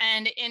poverty.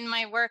 And in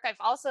my work, I've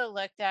also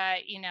looked at,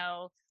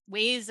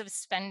 ways of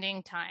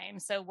spending time.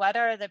 So what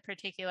are the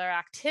particular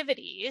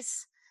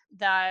activities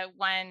that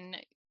one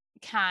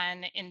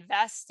can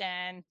invest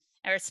in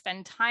or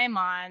spend time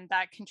on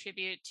that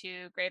contribute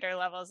to greater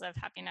levels of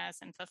happiness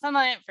and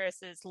fulfillment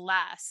versus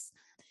less?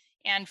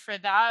 And for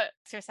that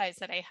exercise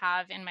that I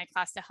have in my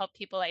class to help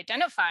people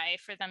identify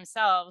for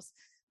themselves,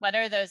 what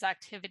are those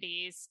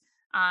activities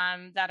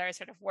that are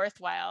sort of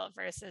worthwhile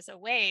versus a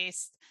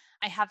waste,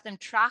 I have them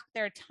track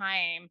their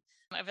time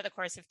over the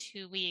course of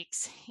 2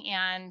 weeks.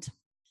 And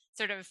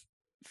sort of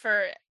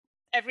for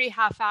every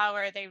half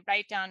hour, they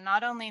write down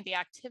not only the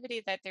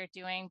activity that they're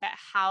doing, but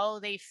how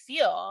they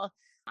feel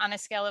on a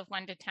scale of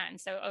 1 to 10.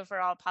 So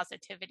overall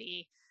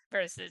positivity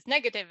versus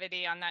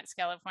negativity on that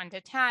scale of 1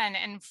 to 10.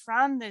 And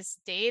from this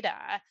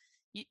data,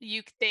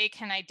 they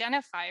can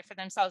identify for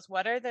themselves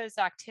what are those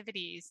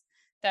activities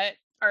that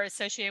are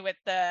associated with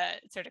the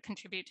sort of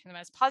contribute to the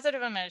most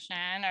positive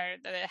emotion or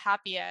the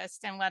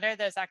happiest, and what are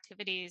those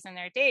activities in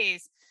their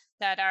days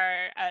that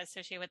are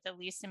associated with the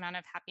least amount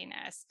of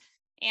happiness.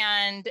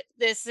 And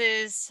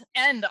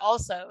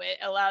also it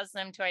allows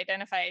them to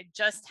identify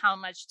just how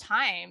much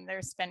time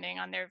they're spending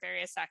on their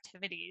various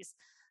activities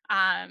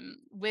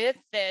with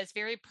this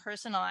very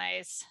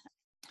personalized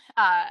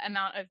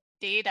amount of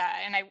data.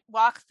 And I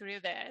walk through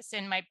this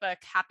in my book,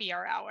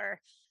 Happier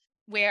Hour,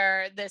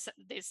 where this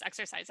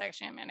exercise,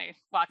 actually, I'm going to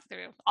walk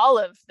through all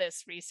of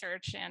this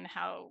research and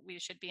how we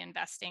should be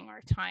investing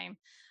our time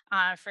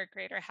for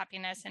greater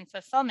happiness and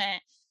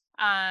fulfillment.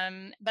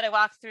 But I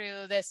walk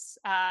through this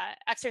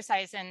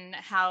exercise and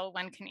how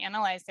one can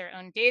analyze their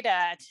own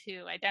data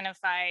to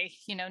identify,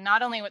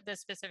 not only what the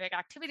specific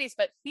activities,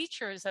 but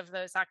features of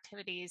those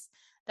activities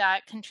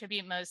that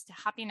contribute most to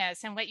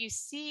happiness. And what you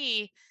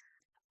see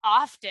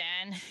often,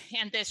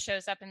 and this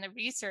shows up in the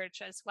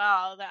research as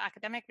well, the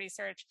academic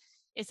research,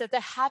 is that the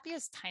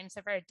happiest times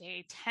of our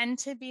day tend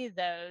to be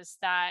those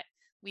that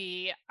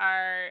we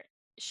are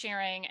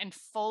sharing and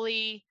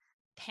fully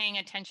paying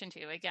attention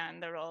to, again,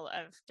 the role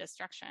of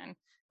distraction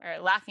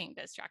or lacking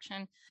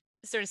distraction,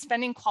 sort of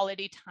spending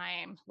quality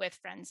time with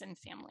friends and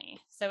family.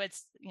 So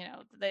it's,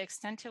 the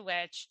extent to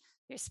which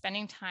you're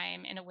spending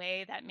time in a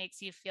way that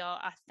makes you feel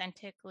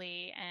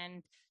authentically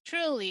and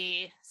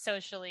truly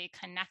socially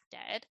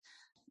connected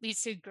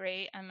leads to a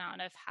great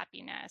amount of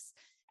happiness.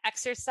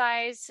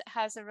 Exercise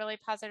has a really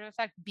positive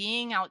effect.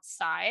 Being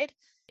outside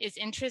is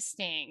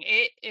interesting.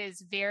 It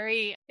is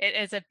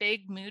a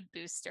big mood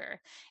booster.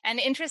 And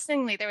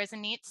interestingly, there was a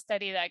neat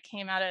study that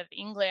came out of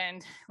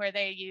England where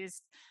they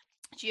used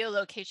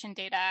geolocation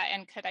data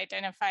and could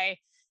identify,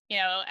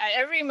 at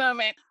every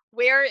moment,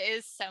 where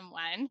is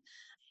someone?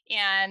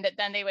 And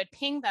then they would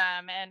ping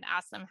them and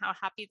ask them how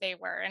happy they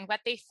were. And what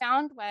they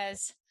found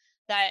was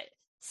that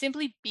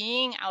simply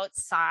being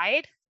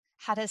outside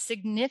had a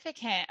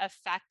significant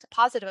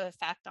positive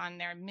effect on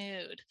their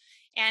mood.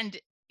 And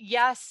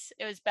yes,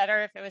 it was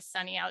better if it was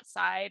sunny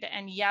outside.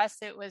 And yes,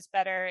 it was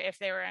better if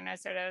they were in a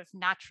sort of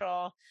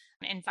natural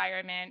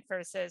environment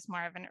versus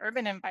more of an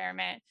urban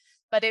environment.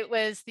 But it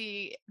was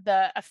the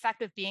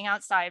effect of being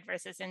outside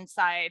versus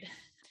inside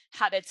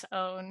had its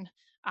own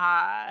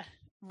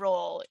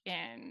role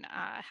in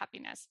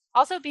happiness.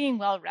 Also being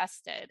well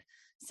rested.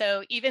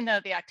 So even though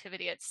the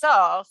activity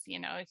itself,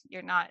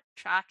 you're not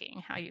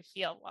tracking how you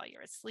feel while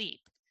you're asleep,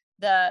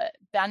 the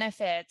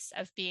benefits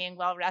of being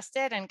well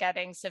rested and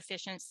getting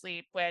sufficient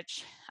sleep,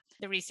 which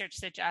the research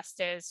suggests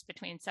is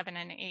between 7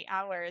 and 8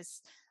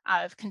 hours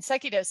of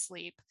consecutive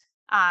sleep,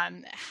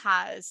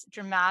 has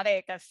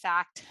dramatic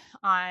effect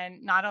on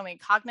not only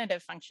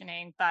cognitive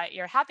functioning, but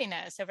your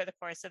happiness over the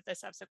course of the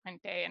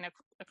subsequent day and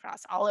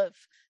across all of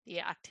the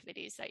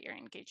activities that you're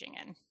engaging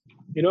in.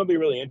 It'd be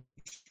really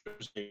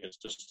interesting is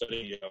to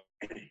study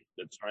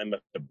the time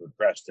of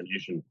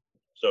procrastination.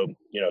 So,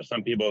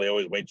 some people, they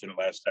always wait to the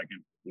last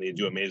second and they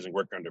do amazing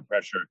work under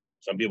pressure.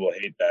 Some people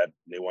hate that.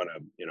 They want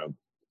to,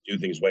 do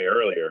things way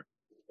earlier.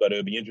 But it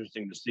would be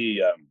interesting to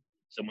see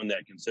someone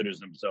that considers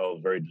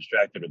themselves very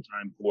distracted or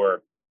time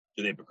poor,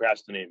 do they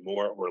procrastinate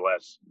more or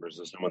less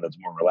versus someone that's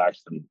more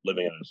relaxed and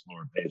living at a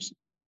slower pace?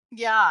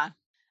 Yeah,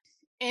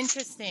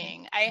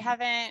 interesting.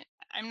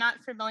 I'm not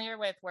familiar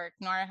with work,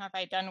 nor have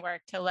I done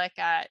work to look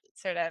at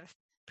sort of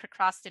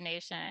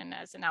procrastination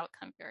as an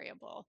outcome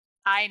variable.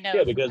 I know.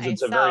 Yeah, because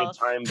it's a very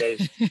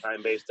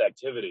time-based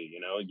activity.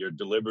 You're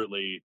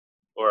deliberately,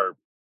 or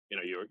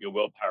your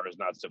willpower is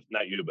not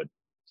you, but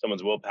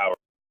someone's willpower.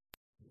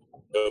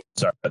 Oh,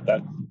 sorry about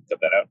that.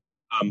 Cut that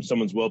out.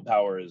 Someone's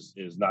willpower is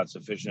not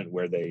sufficient,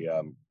 where they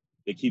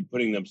keep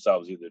putting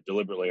themselves either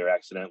deliberately or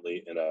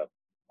accidentally in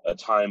a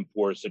time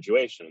poor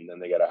situation, and then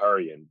they got to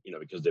hurry, and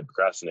because they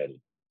procrastinated.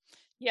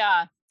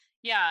 Yeah,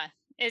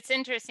 it's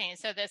interesting.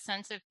 So the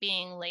sense of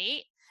being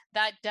late,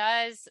 that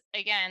does,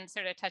 again,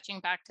 sort of touching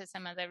back to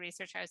some of the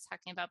research I was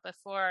talking about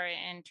before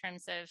in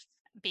terms of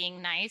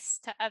being nice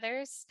to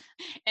others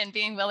and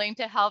being willing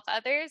to help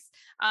others,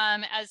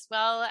 as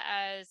well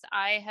as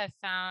I have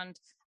found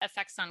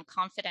effects on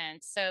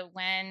confidence. So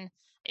when,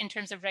 in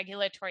terms of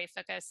regulatory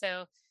focus,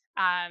 so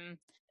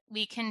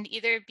we can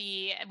either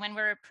be, when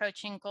we're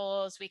approaching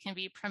goals, we can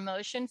be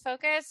promotion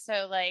focused,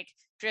 so like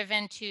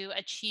driven to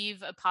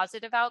achieve a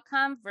positive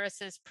outcome,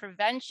 versus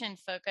prevention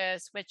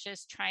focused, which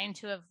is trying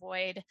to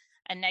avoid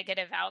a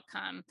negative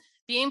outcome.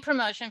 Being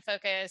promotion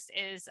focused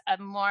is a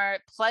more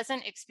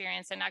pleasant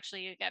experience, and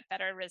actually you get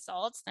better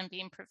results than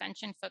being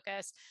prevention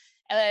focused.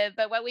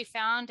 But what we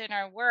found in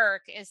our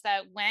work is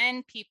that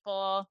when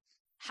people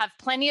have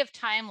plenty of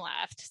time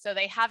left, so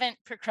they haven't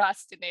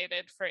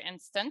procrastinated, for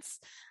instance,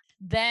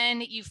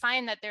 then you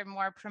find that they're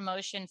more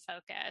promotion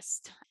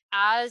focused.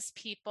 As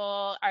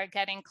people are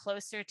getting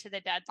closer to the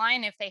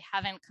deadline, if they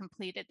haven't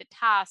completed the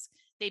task,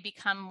 they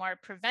become more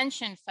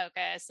prevention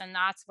focused. And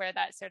that's where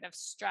that sort of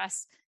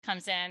stress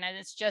comes in. And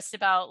it's just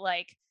about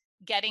like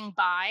getting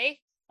by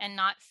and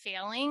not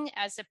failing,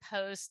 as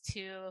opposed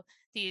to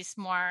these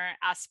more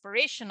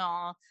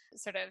aspirational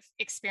sort of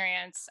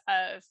experience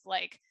of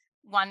like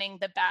wanting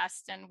the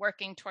best and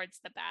working towards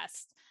the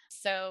best.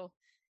 So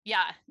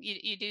yeah,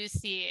 you do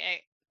see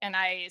it. And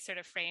I sort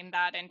of frame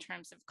that in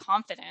terms of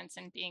confidence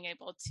and being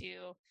able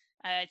to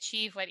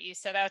achieve what you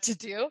set out to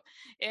do.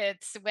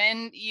 It's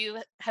when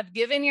you have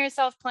given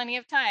yourself plenty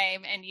of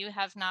time and you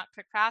have not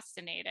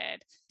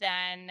procrastinated,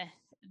 then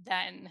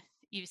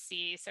you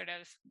see sort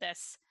of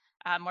this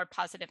more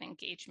positive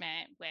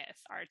engagement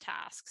with our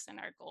tasks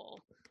and our goal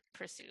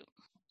pursuit.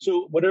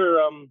 So what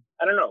are,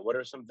 what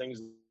are some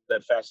things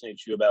that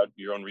fascinate you about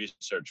your own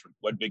research?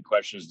 What big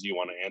questions do you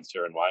want to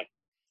answer, and why?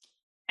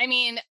 I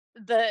mean,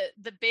 the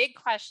big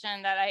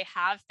question that I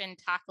have been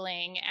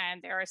tackling, and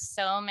there are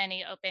so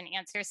many open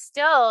answers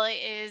still,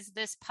 is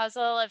this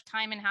puzzle of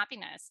time and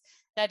happiness.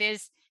 That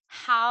is,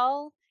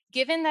 how,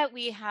 given that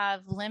we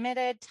have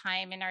limited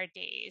time in our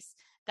days,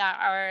 that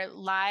our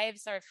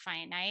lives are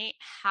finite,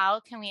 how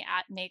can we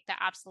make the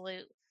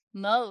absolute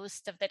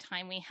most of the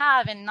time we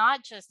have, and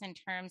not just in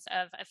terms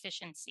of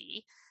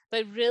efficiency,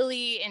 but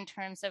really in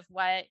terms of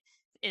what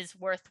is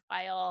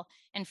worthwhile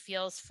and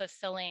feels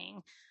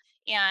fulfilling.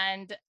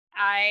 And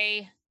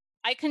I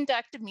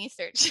conduct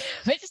research,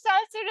 which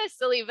sounds sort of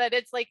silly, but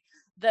it's like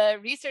the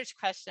research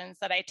questions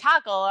that I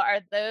tackle are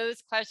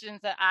those questions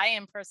that I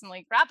am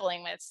personally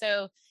grappling with.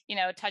 So,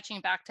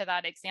 touching back to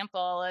that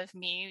example of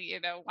me,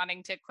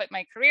 wanting to quit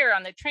my career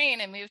on the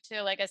train and move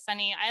to like a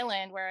sunny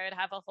island where I'd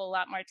have a whole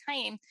lot more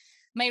time,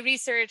 my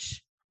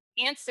research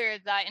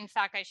answered that, in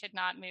fact, I should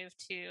not move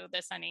to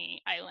the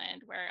sunny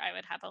island where I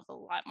would have a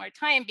whole lot more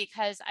time,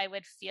 because I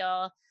would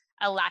feel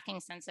a lacking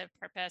sense of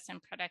purpose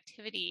and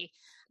productivity.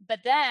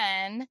 But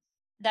then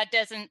that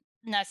doesn't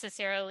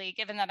necessarily,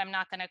 given that I'm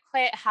not going to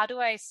quit, how do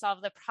I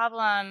solve the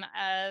problem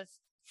of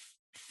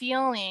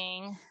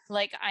feeling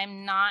like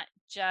I'm not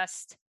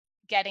just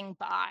getting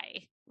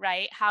by,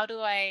 right? How do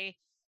I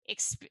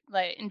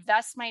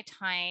invest my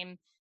time,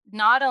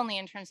 not only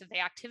in terms of the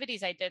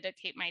activities I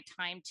dedicate my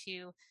time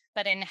to,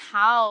 but in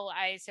how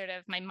I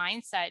my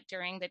mindset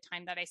during the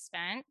time that I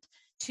spent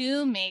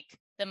to make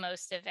the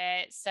most of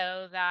it,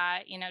 so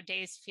that,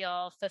 days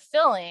feel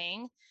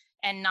fulfilling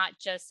and not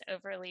just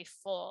overly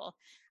full.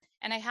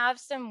 And I have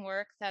some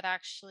work that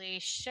actually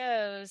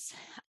shows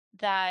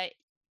that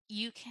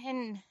you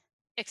can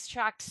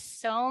extract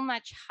so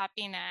much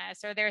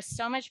happiness, or there's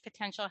so much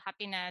potential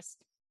happiness,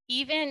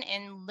 even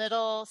in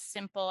little,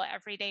 simple,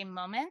 everyday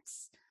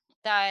moments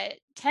that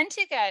tend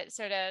to get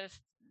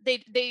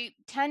they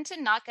tend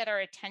to not get our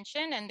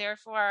attention, and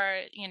therefore,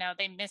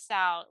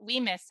 we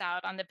miss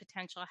out on the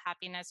potential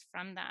happiness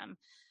from them.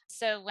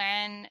 So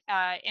when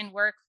in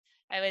work,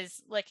 I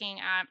was looking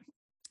at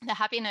the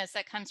happiness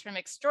that comes from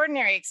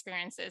extraordinary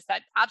experiences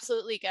that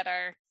absolutely get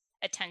our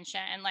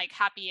attention, like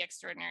happy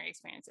extraordinary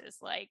experiences,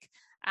 like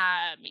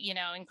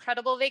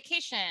incredible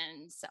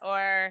vacations,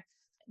 or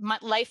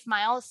life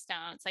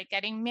milestones like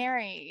getting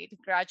married,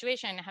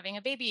 graduation, having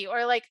a baby,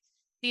 or like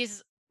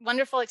these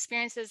wonderful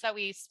experiences that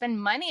we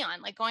spend money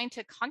on, like going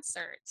to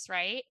concerts,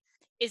 right?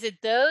 Is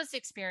it those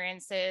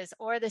experiences,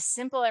 or the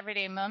simple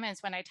everyday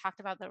moments when I talked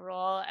about the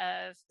role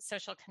of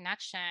social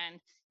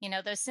connection?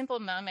 Those simple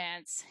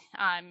moments.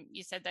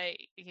 You said that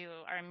you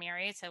are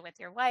married, so with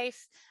your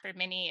wife. For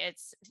many,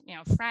 it's,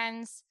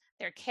 friends,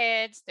 their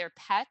kids, their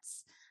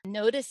pets.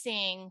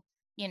 Noticing,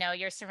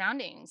 your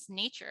surroundings,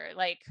 nature,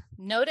 like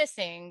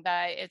noticing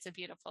that it's a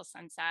beautiful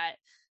sunset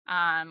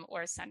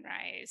or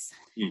sunrise.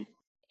 Mm.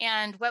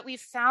 And what we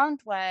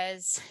found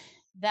was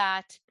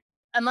that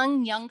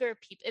among younger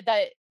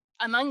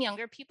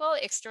people,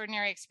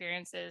 extraordinary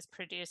experiences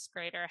produce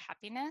greater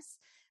happiness.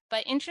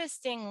 But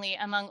interestingly,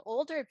 among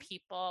older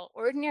people,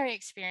 ordinary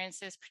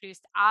experiences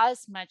produced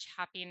as much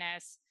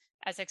happiness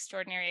as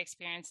extraordinary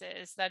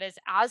experiences. That is,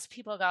 as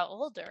people got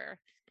older,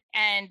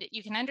 and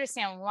you can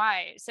understand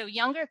why. So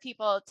younger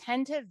people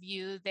tend to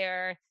view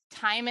their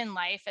time in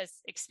life as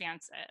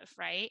expansive,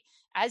 right?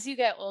 As you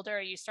get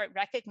older, you start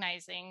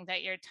recognizing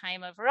that your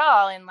time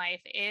overall in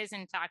life is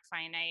in fact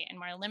finite and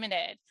more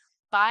limited.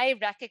 By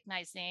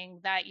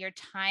recognizing that your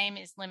time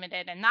is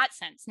limited in that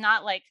sense,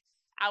 not like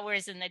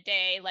hours in the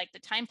day, like the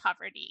time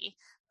poverty,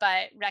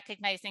 but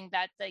recognizing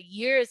that the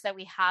years that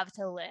we have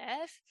to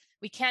live,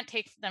 we can't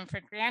take them for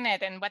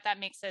granted. And what that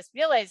makes us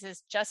realize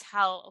is just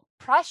how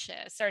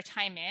precious our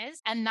time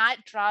is. And that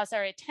draws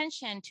our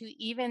attention to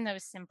even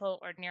those simple,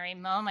 ordinary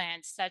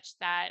moments, such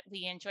that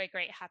we enjoy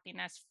great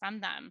happiness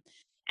from them.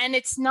 And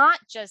it's not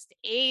just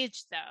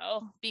age,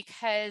 though,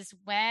 because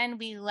when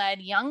we led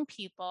young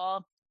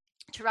people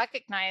to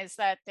recognize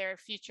that their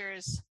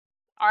futures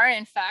are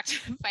in fact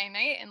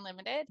finite and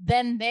limited,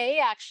 then they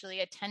actually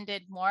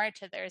attended more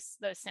to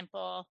those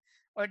simple,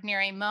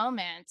 ordinary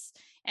moments.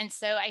 And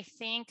so I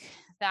think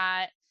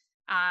that,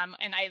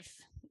 and I've,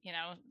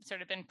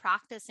 sort of been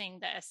practicing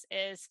this,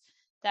 is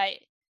that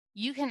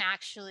you can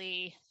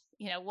actually,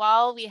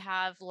 while we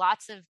have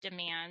lots of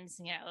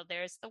demands,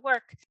 there's the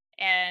work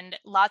and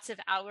lots of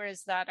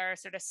hours that are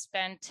sort of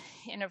spent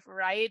in a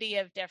variety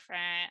of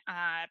different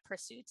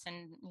pursuits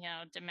and,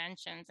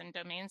 dimensions and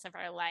domains of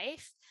our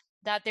life,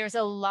 that there's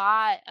a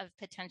lot of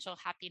potential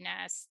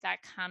happiness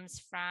that comes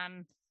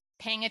from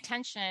paying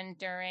attention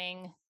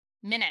during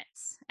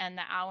minutes and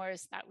the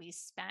hours that we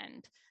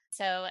spend.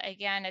 So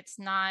again, it's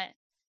not,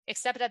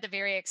 except at the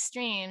very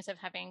extremes of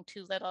having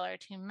too little or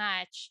too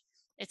much,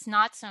 it's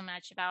not so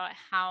much about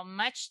how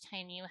much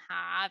time you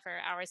have or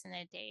hours in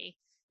a day.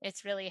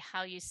 It's really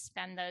how you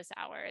spend those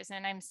hours.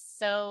 And I'm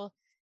so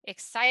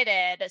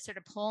excited at sort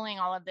of pulling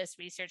all of this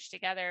research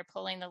together,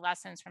 pulling the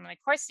lessons from my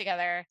course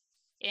together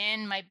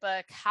in my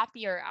book,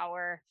 Happier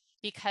Hour,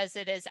 because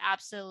it is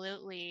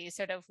absolutely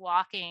sort of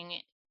walking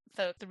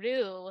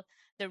through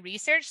the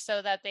research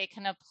so that they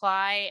can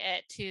apply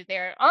it to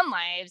their own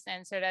lives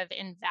and sort of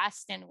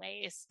invest in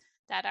ways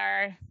that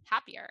are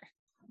happier.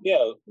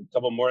 Yeah, a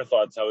couple more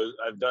thoughts.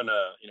 I've done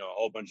a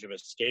whole bunch of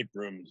escape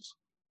rooms,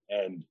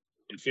 and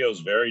it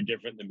feels very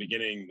different in the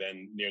beginning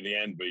than near the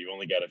end, but you've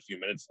only got a few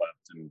minutes left.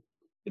 And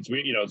it's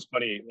it's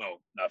funny. Well,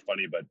 not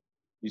funny, but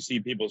you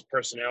see people's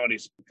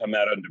personalities come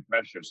out under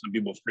pressure. Some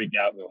people freak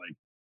out. They're like,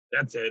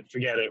 that's it,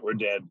 forget it, we're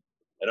dead.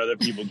 And other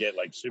people get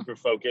like super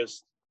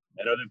focused.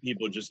 And other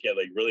people just get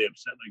like really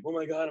upset, like, oh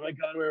my God,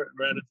 we're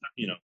out of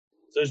time,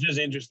 So it's just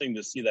interesting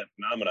to see that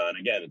phenomenon.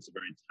 Again, it's a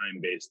very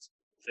time-based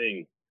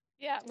thing.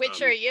 Yeah.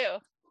 Which are you?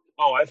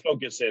 Oh, I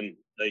focus in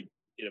like,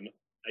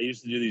 I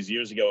used to do these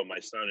years ago with my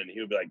son, and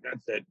he would be like,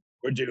 that's it,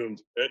 we're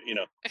doomed,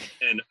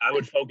 and I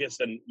would focus,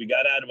 and we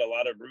got out of a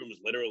lot of rooms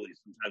literally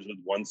sometimes with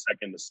 1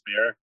 second to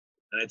spare.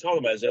 And I told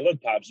him, I said,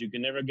 look, Pops, you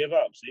can never give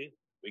up. See,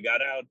 we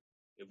got out.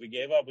 If we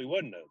gave up, we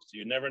wouldn't have. So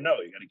you never know.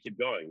 You got to keep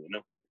going,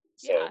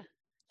 So, yeah,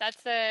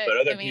 that's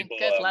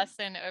good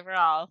lesson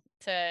overall,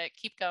 to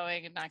keep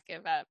going and not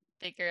give up.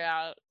 Figure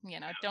out,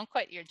 don't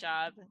quit your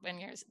job when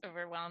you're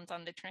overwhelmed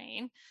on the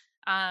train.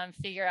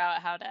 Figure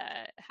out how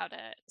to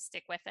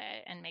stick with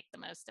it and make the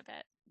most of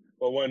it.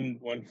 Well,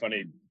 one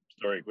funny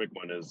story, quick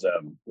one, is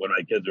when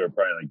my kids were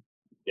probably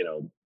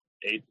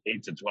like,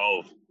 8 to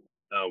 12,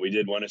 we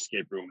did one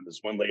escape room, and this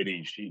one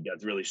lady, she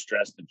got really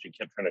stressed and she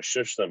kept trying to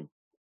shush them,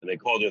 and they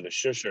called her the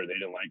shusher. They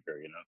didn't like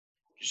her,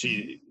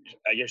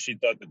 I guess she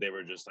thought that they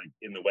were just like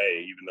in the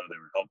way, even though they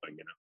were helping,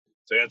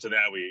 So after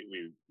that,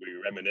 we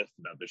reminisced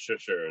about the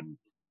shusher, and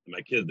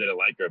my kids didn't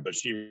like her, but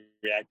she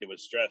reacted with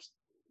stress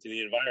to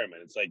the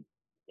environment. It's like,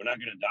 we're not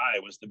going to die.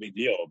 What's the big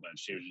deal? But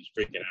she was just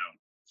freaking out.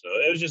 So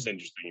it was just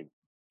interesting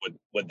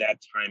what that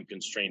time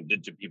constraint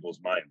did to people's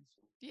minds.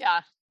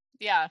 Yeah,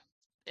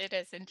 it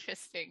is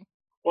interesting.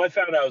 Well, I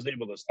found I was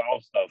able to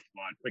solve stuff a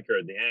lot quicker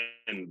at the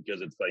end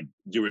because it's like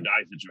do or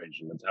die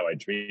situation. That's how I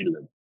treated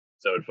it.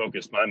 So it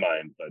focused my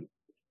mind. But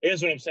I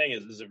guess what I'm saying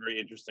is this is a very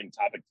interesting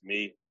topic to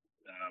me.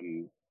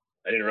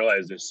 I didn't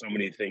realize there's so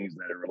many things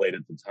that are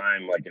related to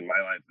time, like in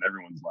my life and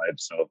everyone's life.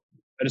 So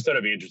I just thought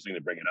it'd be interesting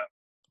to bring it up.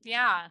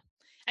 Yeah.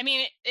 I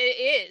mean,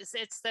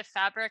 it's the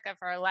fabric of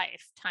our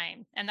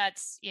lifetime. And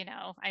that's,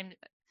 when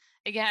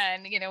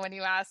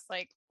you ask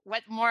like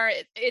what more,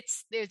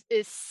 it's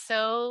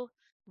so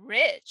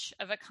rich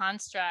of a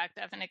construct,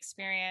 of an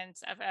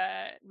experience, of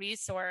a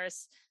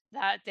resource,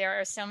 that there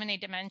are so many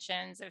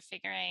dimensions of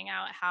figuring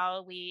out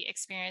how we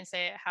experience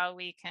it, how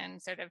we can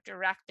sort of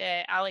direct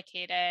it,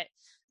 allocate it,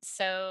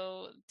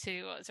 so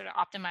to sort of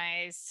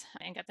optimize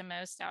and get the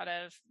most out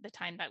of the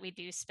time that we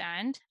do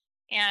spend.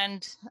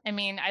 And I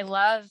mean, I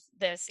love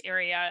this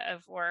area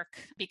of work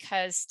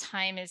because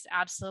time is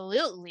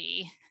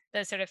absolutely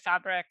the sort of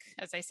fabric,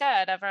 as I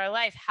said, of our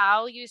life.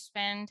 How you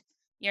spend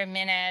your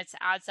minutes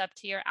adds up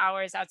to your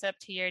hours, adds up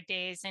to your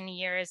days and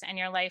years and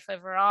your life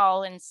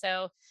overall. And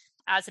so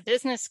as a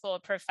business school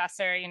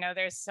professor,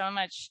 there's so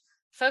much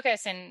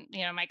focus in,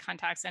 my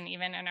contacts and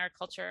even in our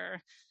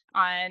culture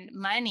on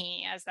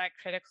money as that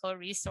critical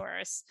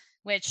resource,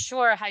 which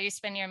sure, how you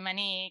spend your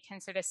money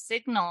can sort of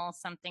signal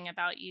something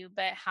about you,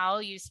 but how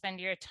you spend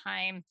your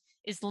time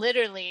is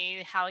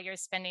literally how you're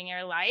spending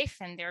your life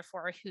and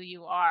therefore who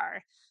you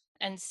are.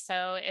 And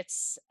so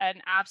it's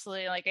an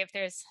absolutely, like, if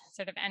there's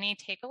sort of any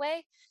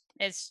takeaway,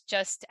 it's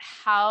just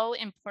how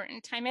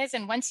important time is.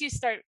 And once you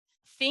start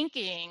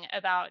thinking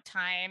about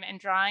time and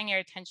drawing your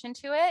attention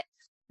to it,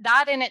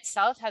 that in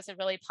itself has a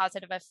really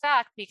positive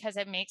effect because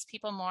it makes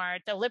people more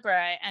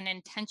deliberate and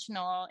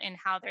intentional in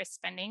how they're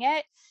spending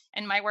it.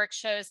 And my work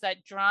shows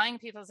that drawing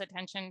people's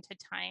attention to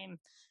time,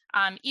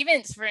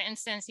 even for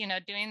instance,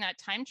 doing that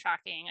time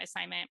tracking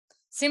assignment,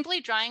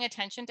 simply drawing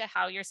attention to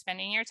how you're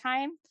spending your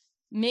time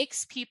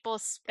makes people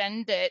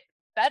spend it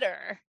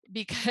better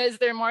because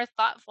they're more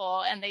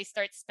thoughtful and they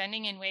start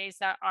spending in ways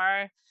that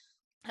are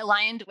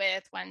aligned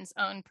with one's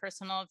own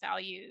personal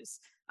values,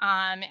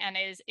 and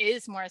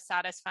is more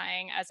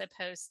satisfying as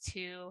opposed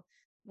to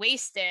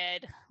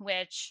wasted,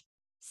 which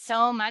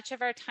so much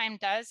of our time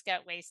does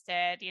get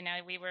wasted.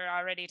 We were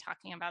already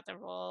talking about the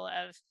role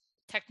of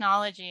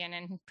technology and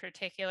in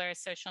particular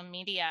social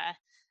media.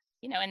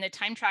 In the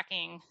time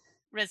tracking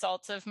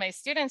results of my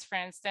students, for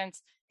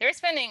instance, they're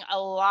spending a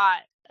lot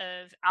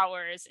of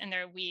hours in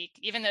their week,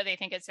 even though they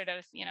think it's sort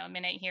of, a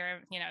minute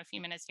here, a few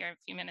minutes here, a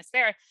few minutes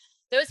there.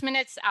 Those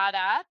minutes add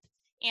up.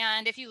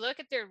 And if you look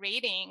at their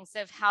ratings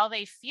of how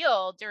they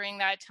feel during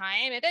that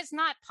time, it is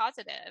not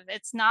positive.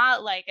 It's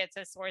not like it's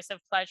a source of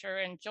pleasure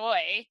and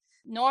joy,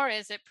 nor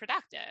is it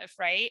productive,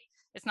 right?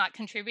 It's not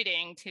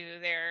contributing to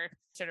their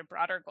sort of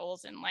broader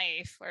goals in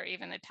life or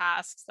even the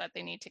tasks that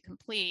they need to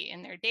complete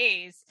in their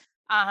days.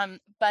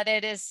 But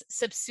it is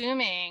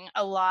subsuming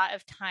a lot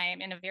of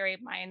time in a very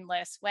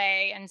mindless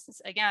way. And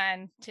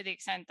again, to the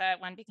extent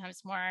that one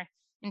becomes more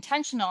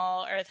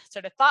intentional or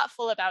sort of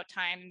thoughtful about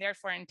time, and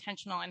therefore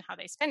intentional in how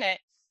they spend it,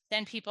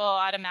 then people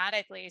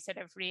automatically sort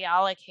of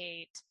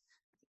reallocate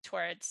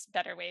towards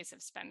better ways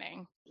of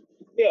spending.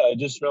 Yeah, I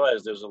just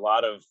realized there's a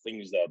lot of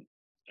things that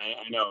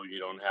I know you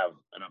don't have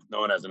enough, no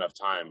one has enough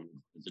time.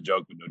 It's a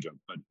joke, but no joke.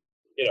 But,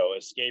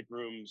 escape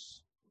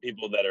rooms,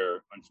 people that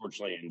are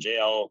unfortunately in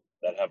jail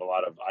that have a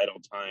lot of idle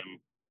time,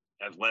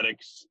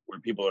 athletics where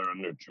people are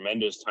under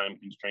tremendous time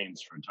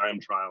constraints for time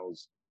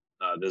trials.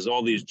 There's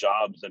all these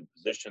jobs and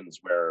positions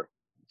where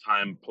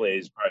time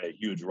plays probably a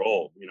huge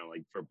role,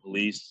 like for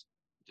police,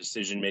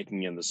 decision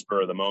making in the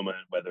spur of the moment,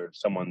 whether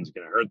someone's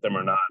going to hurt them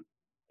or not,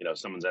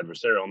 someone's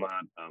adversarial or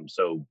not.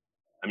 So,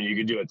 you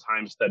could do a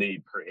time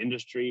study per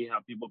industry,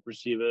 how people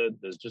perceive it.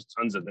 There's just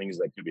tons of things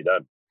that could be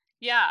done.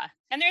 Yeah.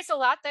 And there's a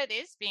lot that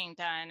is being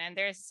done. And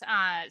there's,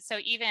 so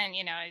even,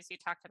 as you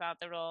talked about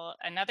the role,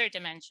 another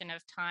dimension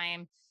of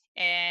time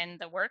in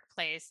the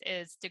workplace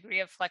is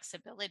degree of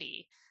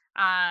flexibility.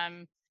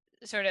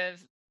 Sort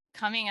of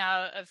coming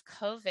out of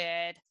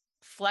COVID,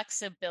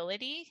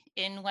 flexibility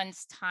in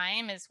one's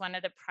time is one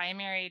of the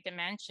primary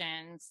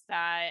dimensions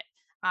that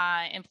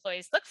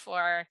employees look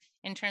for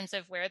in terms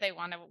of where they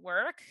want to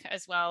work,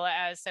 as well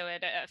as so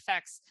it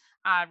affects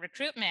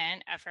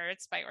recruitment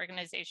efforts by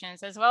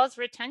organizations as well as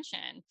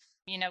retention.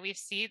 We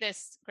see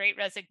this great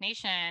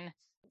resignation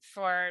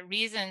for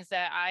reasons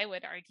that I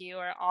would argue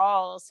are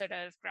all sort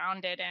of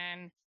grounded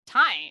in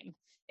time.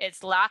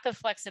 It's lack of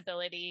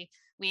flexibility.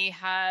 We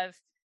have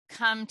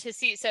come to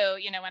see, so,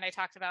 when I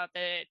talked about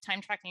the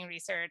time tracking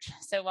research,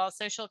 so while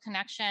social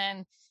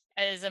connection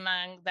is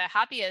among the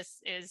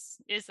happiest, is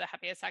the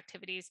happiest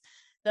activities,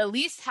 the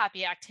least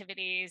happy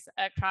activities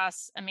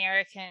across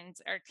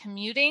Americans are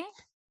commuting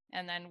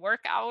and then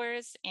work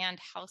hours and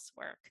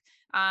housework.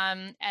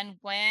 And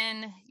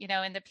when,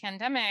 in the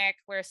pandemic,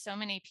 where so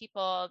many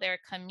people, their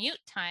commute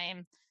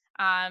time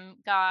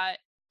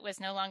was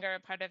no longer a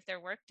part of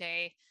their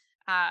workday,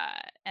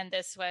 and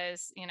this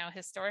was,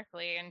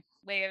 historically in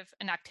way of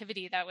an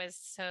activity that was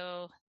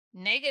so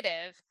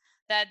negative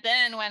that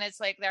then when it's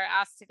like they're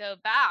asked to go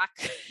back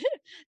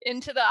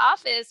into the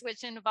office,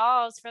 which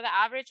involves, for the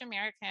average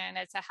American,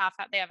 it's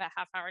they have a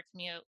half-hour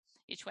commute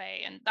each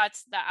way. And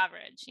that's the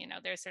average.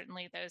 There's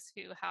certainly those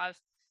who have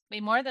way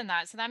more than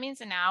that. So that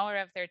means an hour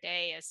of their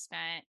day is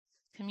spent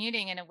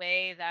commuting in a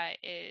way that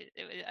is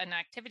an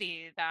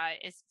activity that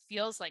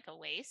feels like a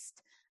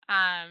waste.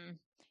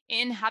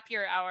 In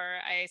Happier Hour,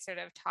 I sort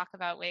of talk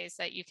about ways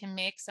that you can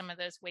make some of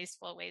those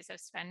wasteful ways of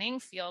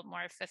spending feel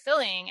more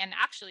fulfilling and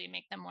actually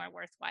make them more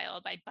worthwhile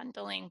by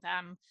bundling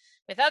them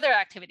with other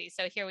activities.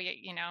 So here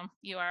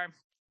you are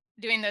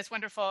doing this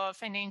wonderful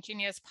Finding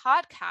Genius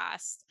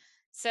podcast.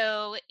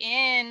 So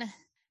in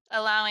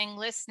allowing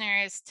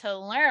listeners to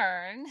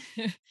learn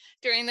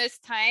during this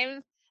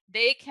time,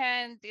 they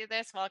can do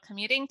this while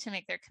commuting to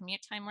make their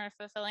commute time more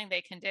fulfilling.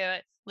 They can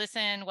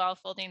listen while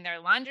folding their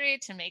laundry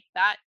to make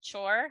that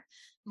chore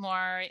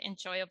more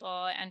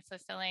enjoyable and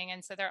fulfilling.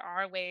 And so there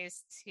are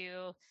ways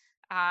to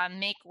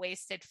make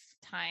wasted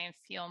time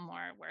feel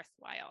more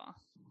worthwhile.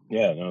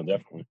 Yeah, no,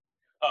 definitely.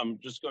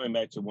 Just going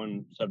back to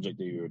one subject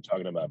that you were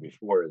talking about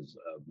before is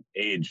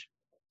age.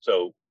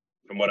 So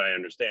from what I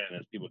understand,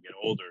 as people get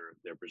older,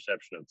 their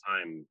perception of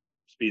time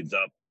speeds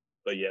up.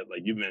 but yet,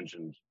 like you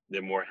mentioned,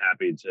 they're more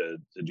happy to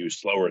do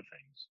slower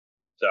things.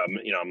 So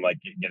I'm like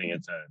getting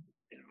into,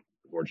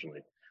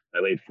 unfortunately, my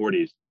late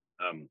 40s.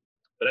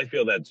 But I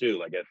feel that too.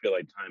 Like I feel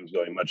like time's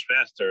going much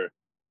faster,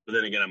 but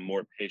then again, I'm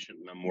more patient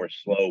and I'm more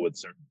slow with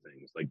certain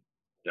things. Like,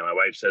 my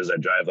wife says I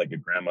drive like a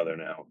grandmother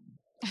now,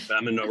 but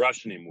I'm in no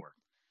rush anymore.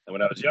 And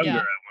when I was younger, I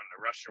wanted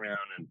to rush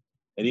around,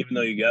 and even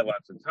though you get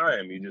lots of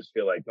time, you just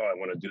feel like, oh, I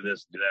want to do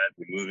this, do that,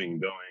 be moving,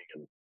 going.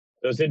 And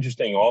so it's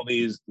interesting, all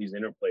these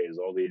interplays,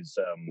 all these,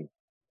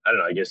 I don't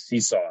know, I guess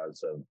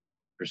seesaws of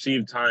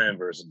perceived time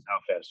versus how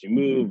fast you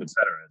move, et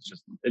cetera.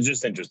 It's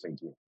just interesting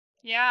to me.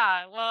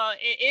 Yeah, well,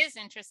 it is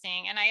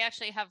interesting. And I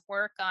actually have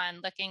work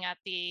on looking at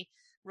the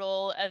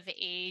role of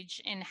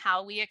age in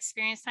how we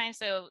experience time.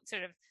 So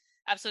sort of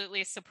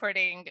absolutely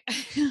supporting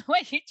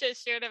what you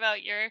just shared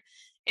about your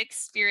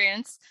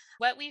experience.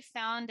 What we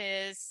found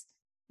is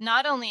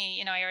not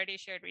only, I already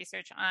shared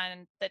research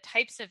on the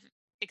types of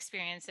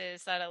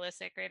experiences that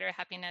elicit greater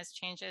happiness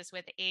changes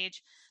with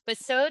age, but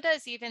so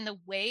does even the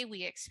way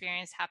we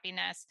experience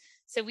happiness.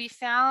 So we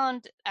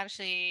found,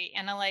 actually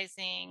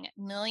analyzing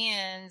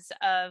millions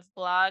of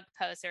blog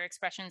posts or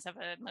expressions of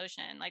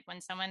emotion, like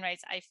when someone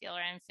writes, I feel,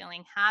 or I'm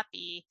feeling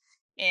happy,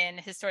 in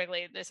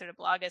historically the sort of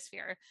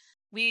blogosphere,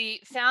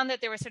 we found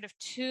that there were sort of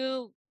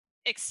two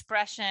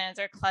expressions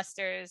or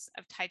clusters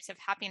of types of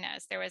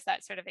happiness. There was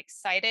that sort of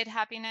excited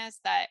happiness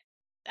that,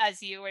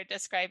 as you were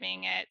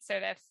describing it,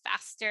 sort of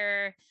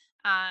faster,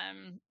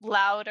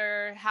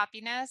 louder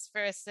happiness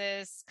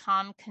versus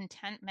calm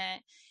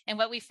contentment. And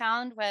what we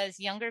found was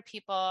younger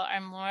people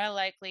are more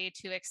likely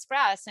to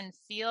express and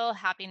feel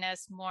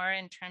happiness more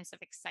in terms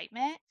of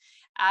excitement.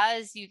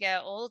 As you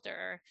get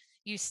older,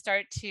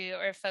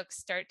 folks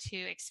start to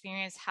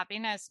experience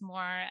happiness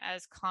more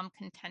as calm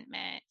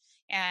contentment,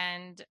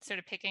 and sort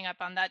of picking up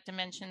on that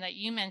dimension that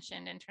you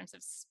mentioned in terms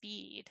of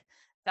speed,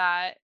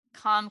 that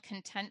calm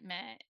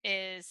contentment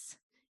is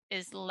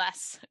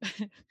less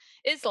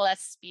is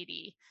less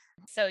speedy.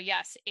 So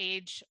yes,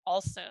 age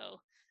also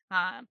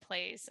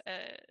plays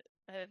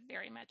a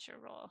very much a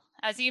role.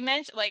 As you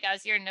mentioned, like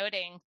as you're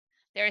noting,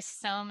 there's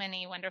so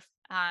many wonderful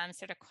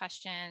sort of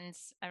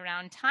questions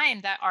around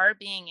time that are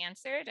being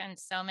answered, and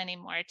so many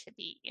more to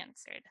be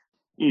answered.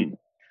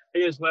 I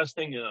guess last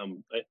thing,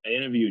 I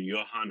interviewed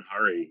Johan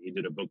Hari. He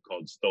did a book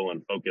called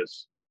Stolen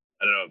Focus.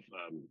 I don't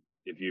know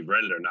if you've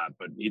read it or not,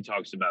 but he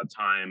talks about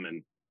time,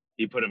 and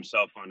he put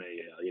himself on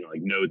a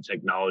like node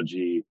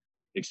technology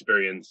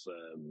experience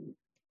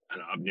I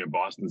don't know, up near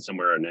Boston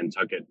somewhere in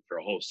Nantucket for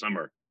a whole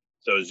summer.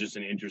 So it's just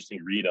an interesting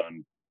read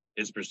on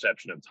his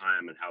perception of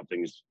time and how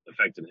things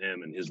affected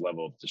him and his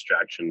level of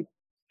distraction.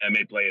 That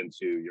may play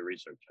into your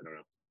research. I don't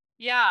know.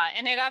 Yeah,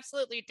 and it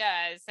absolutely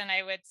does. And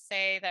I would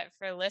say that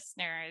for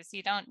listeners,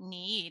 you don't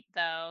need,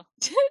 though,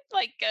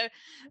 to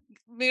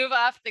move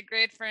off the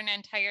grid for an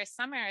entire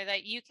summer.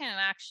 That you can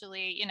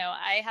actually,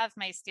 I have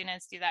my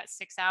students do that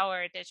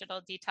 6-hour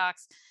digital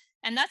detox.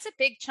 And that's a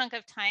big chunk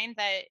of time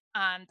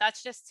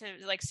that's just to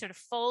sort of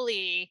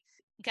fully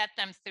get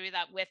them through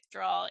that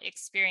withdrawal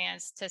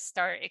experience, to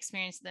start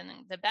experiencing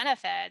the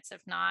benefits of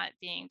not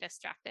being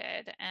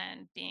distracted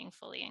and being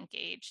fully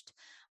engaged,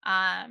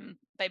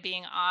 by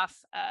being off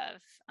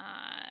of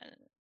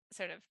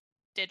sort of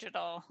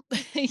digital,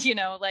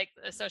 like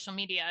social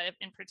media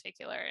in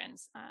particular, and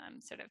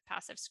sort of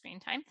passive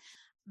screen time.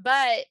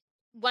 But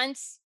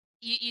once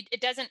it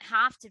doesn't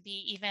have to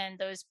be even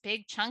those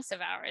big chunks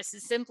of hours.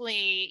 It's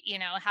simply,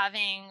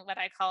 having what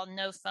I call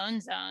no phone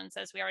zones,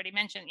 as we already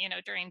mentioned,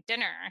 during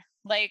dinner.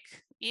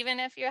 Like, even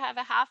if you have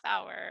a half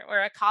hour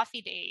or a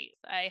coffee date,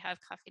 I have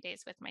coffee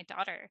dates with my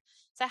daughter.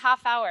 It's a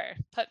half hour,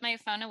 put my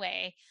phone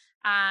away,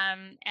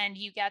 and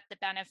you get the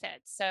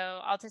benefits.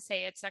 So I'll just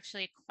say it's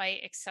actually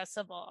quite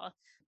accessible.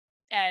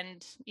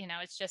 And,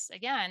 it's just,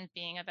 again,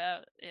 being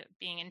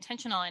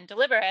intentional and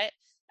deliberate,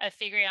 of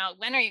figuring out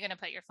when are you going to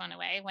put your phone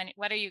away,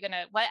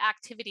 what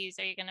activities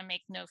are you going to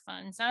make no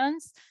phone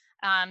zones,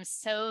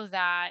 so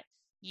that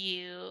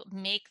you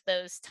make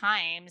those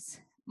times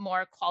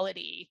more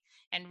quality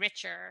and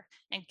richer,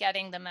 and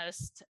getting the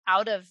most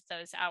out of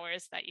those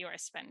hours that you are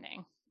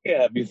spending.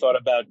 Yeah. Have you thought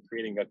about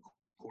creating a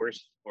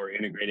course or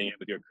integrating it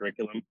with your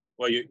curriculum?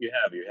 Well, you've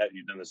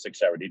done the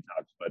 6-hour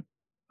detox,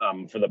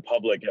 but for the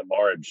public at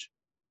large,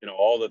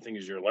 all the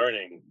things you're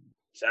learning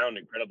sound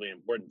incredibly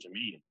important to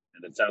me.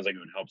 And it sounds like it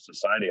would help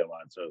society a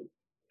lot. So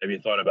have you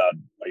thought about,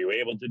 are you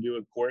able to do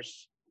a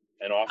course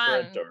and offer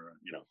it, or,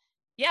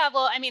 Yeah,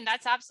 well, I mean,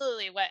 that's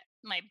absolutely what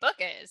my book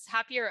is,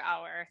 Happier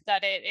Hour,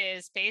 that it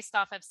is based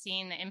off of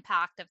seeing the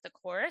impact of the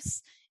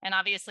course. And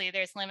obviously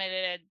there's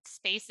limited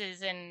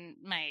spaces in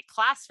my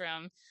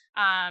classroom,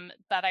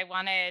 but I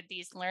wanted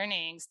these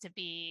learnings to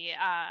be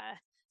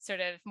sort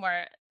of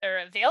more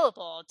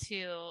available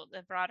to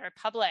the broader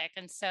public.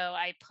 And so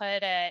I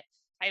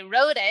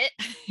wrote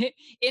it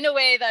in a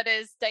way that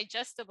is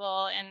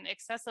digestible and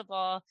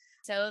accessible,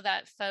 so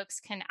that folks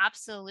can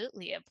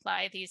absolutely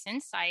apply these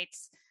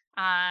insights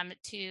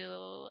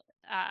to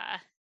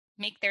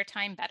make their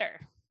time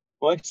better.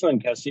 Well,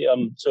 excellent, Cassie.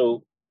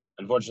 So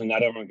unfortunately,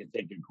 not everyone can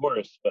take your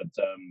course, but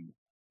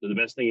So the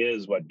best thing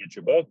is get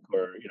your book,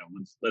 or,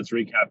 let's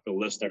recap for the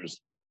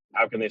listeners.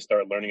 How can they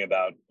start learning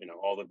about,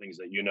 all the things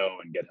that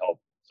and get help?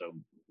 So,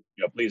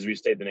 please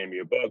restate the name of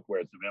your book, where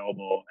it's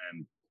available,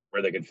 and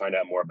where they can find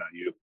out more about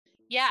you.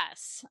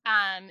 Yes.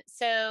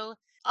 So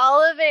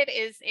all of it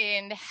is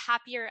in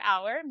Happier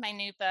Hour, my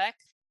new book.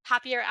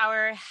 Happier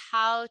Hour,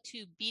 How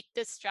to Beat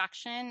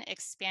Distraction,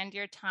 Expand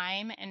Your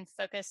Time, and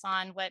Focus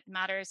on What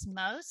Matters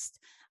Most.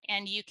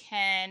 And you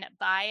can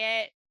buy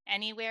it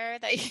anywhere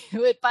that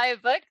you would buy a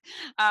book,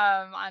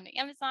 on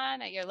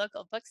Amazon, at your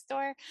local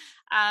bookstore.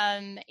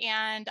 And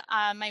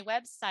my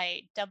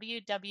website,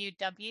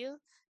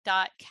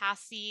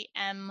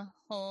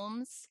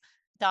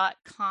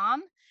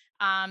 www.cassiemholmes.com.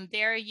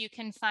 There you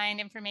can find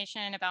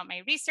information about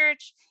my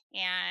research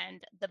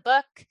and the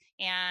book,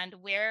 and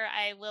where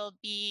I will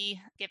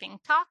be giving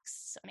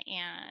talks,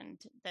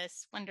 and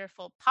this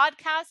wonderful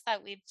podcast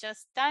that we've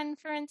just done,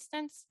 for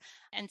instance.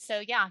 And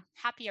so,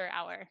 Happier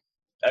Hour.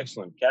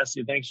 Excellent.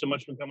 Cassie, thanks so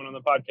much for coming on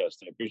the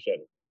podcast. I appreciate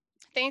it.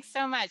 Thanks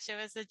so much. It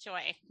was a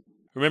joy.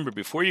 Remember,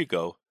 before you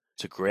go,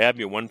 to grab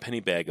your 1 penny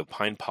bag of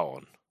pine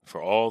pollen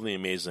for all the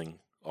amazing,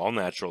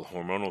 all-natural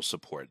hormonal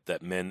support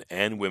that men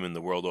and women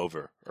the world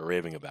over are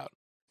raving about.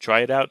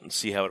 Try it out and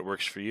see how it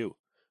works for you.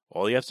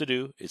 All you have to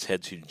do is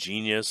head to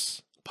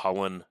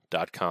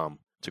geniuspollen.com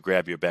to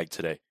grab your bag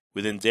today.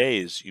 Within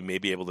days, you may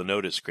be able to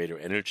notice greater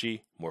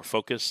energy, more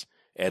focus,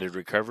 added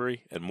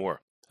recovery, and more.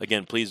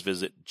 Again, please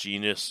visit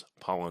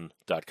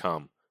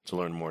geniuspollen.com to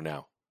learn more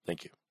now.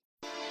 Thank you.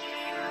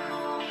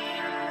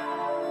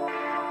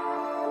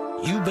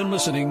 You've been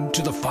listening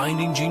to the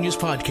Finding Genius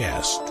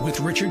podcast with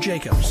Richard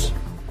Jacobs.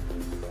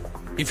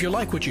 If you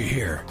like what you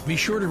hear, be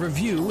sure to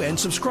review and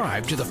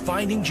subscribe to the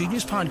Finding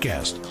Genius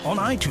podcast on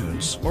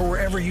iTunes or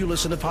wherever you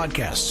listen to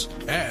podcasts.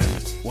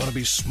 And want to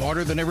be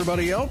smarter than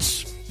everybody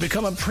else?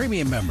 Become a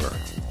premium member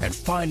at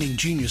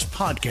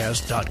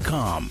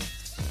findinggeniuspodcast.com.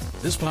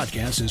 This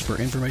podcast is for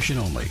information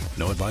only.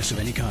 No advice of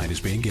any kind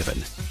is being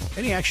given.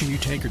 Any action you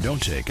take or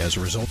don't take as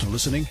a result of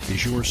listening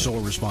is your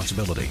sole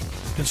responsibility.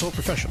 Consult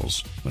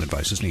professionals when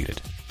advice is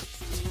needed.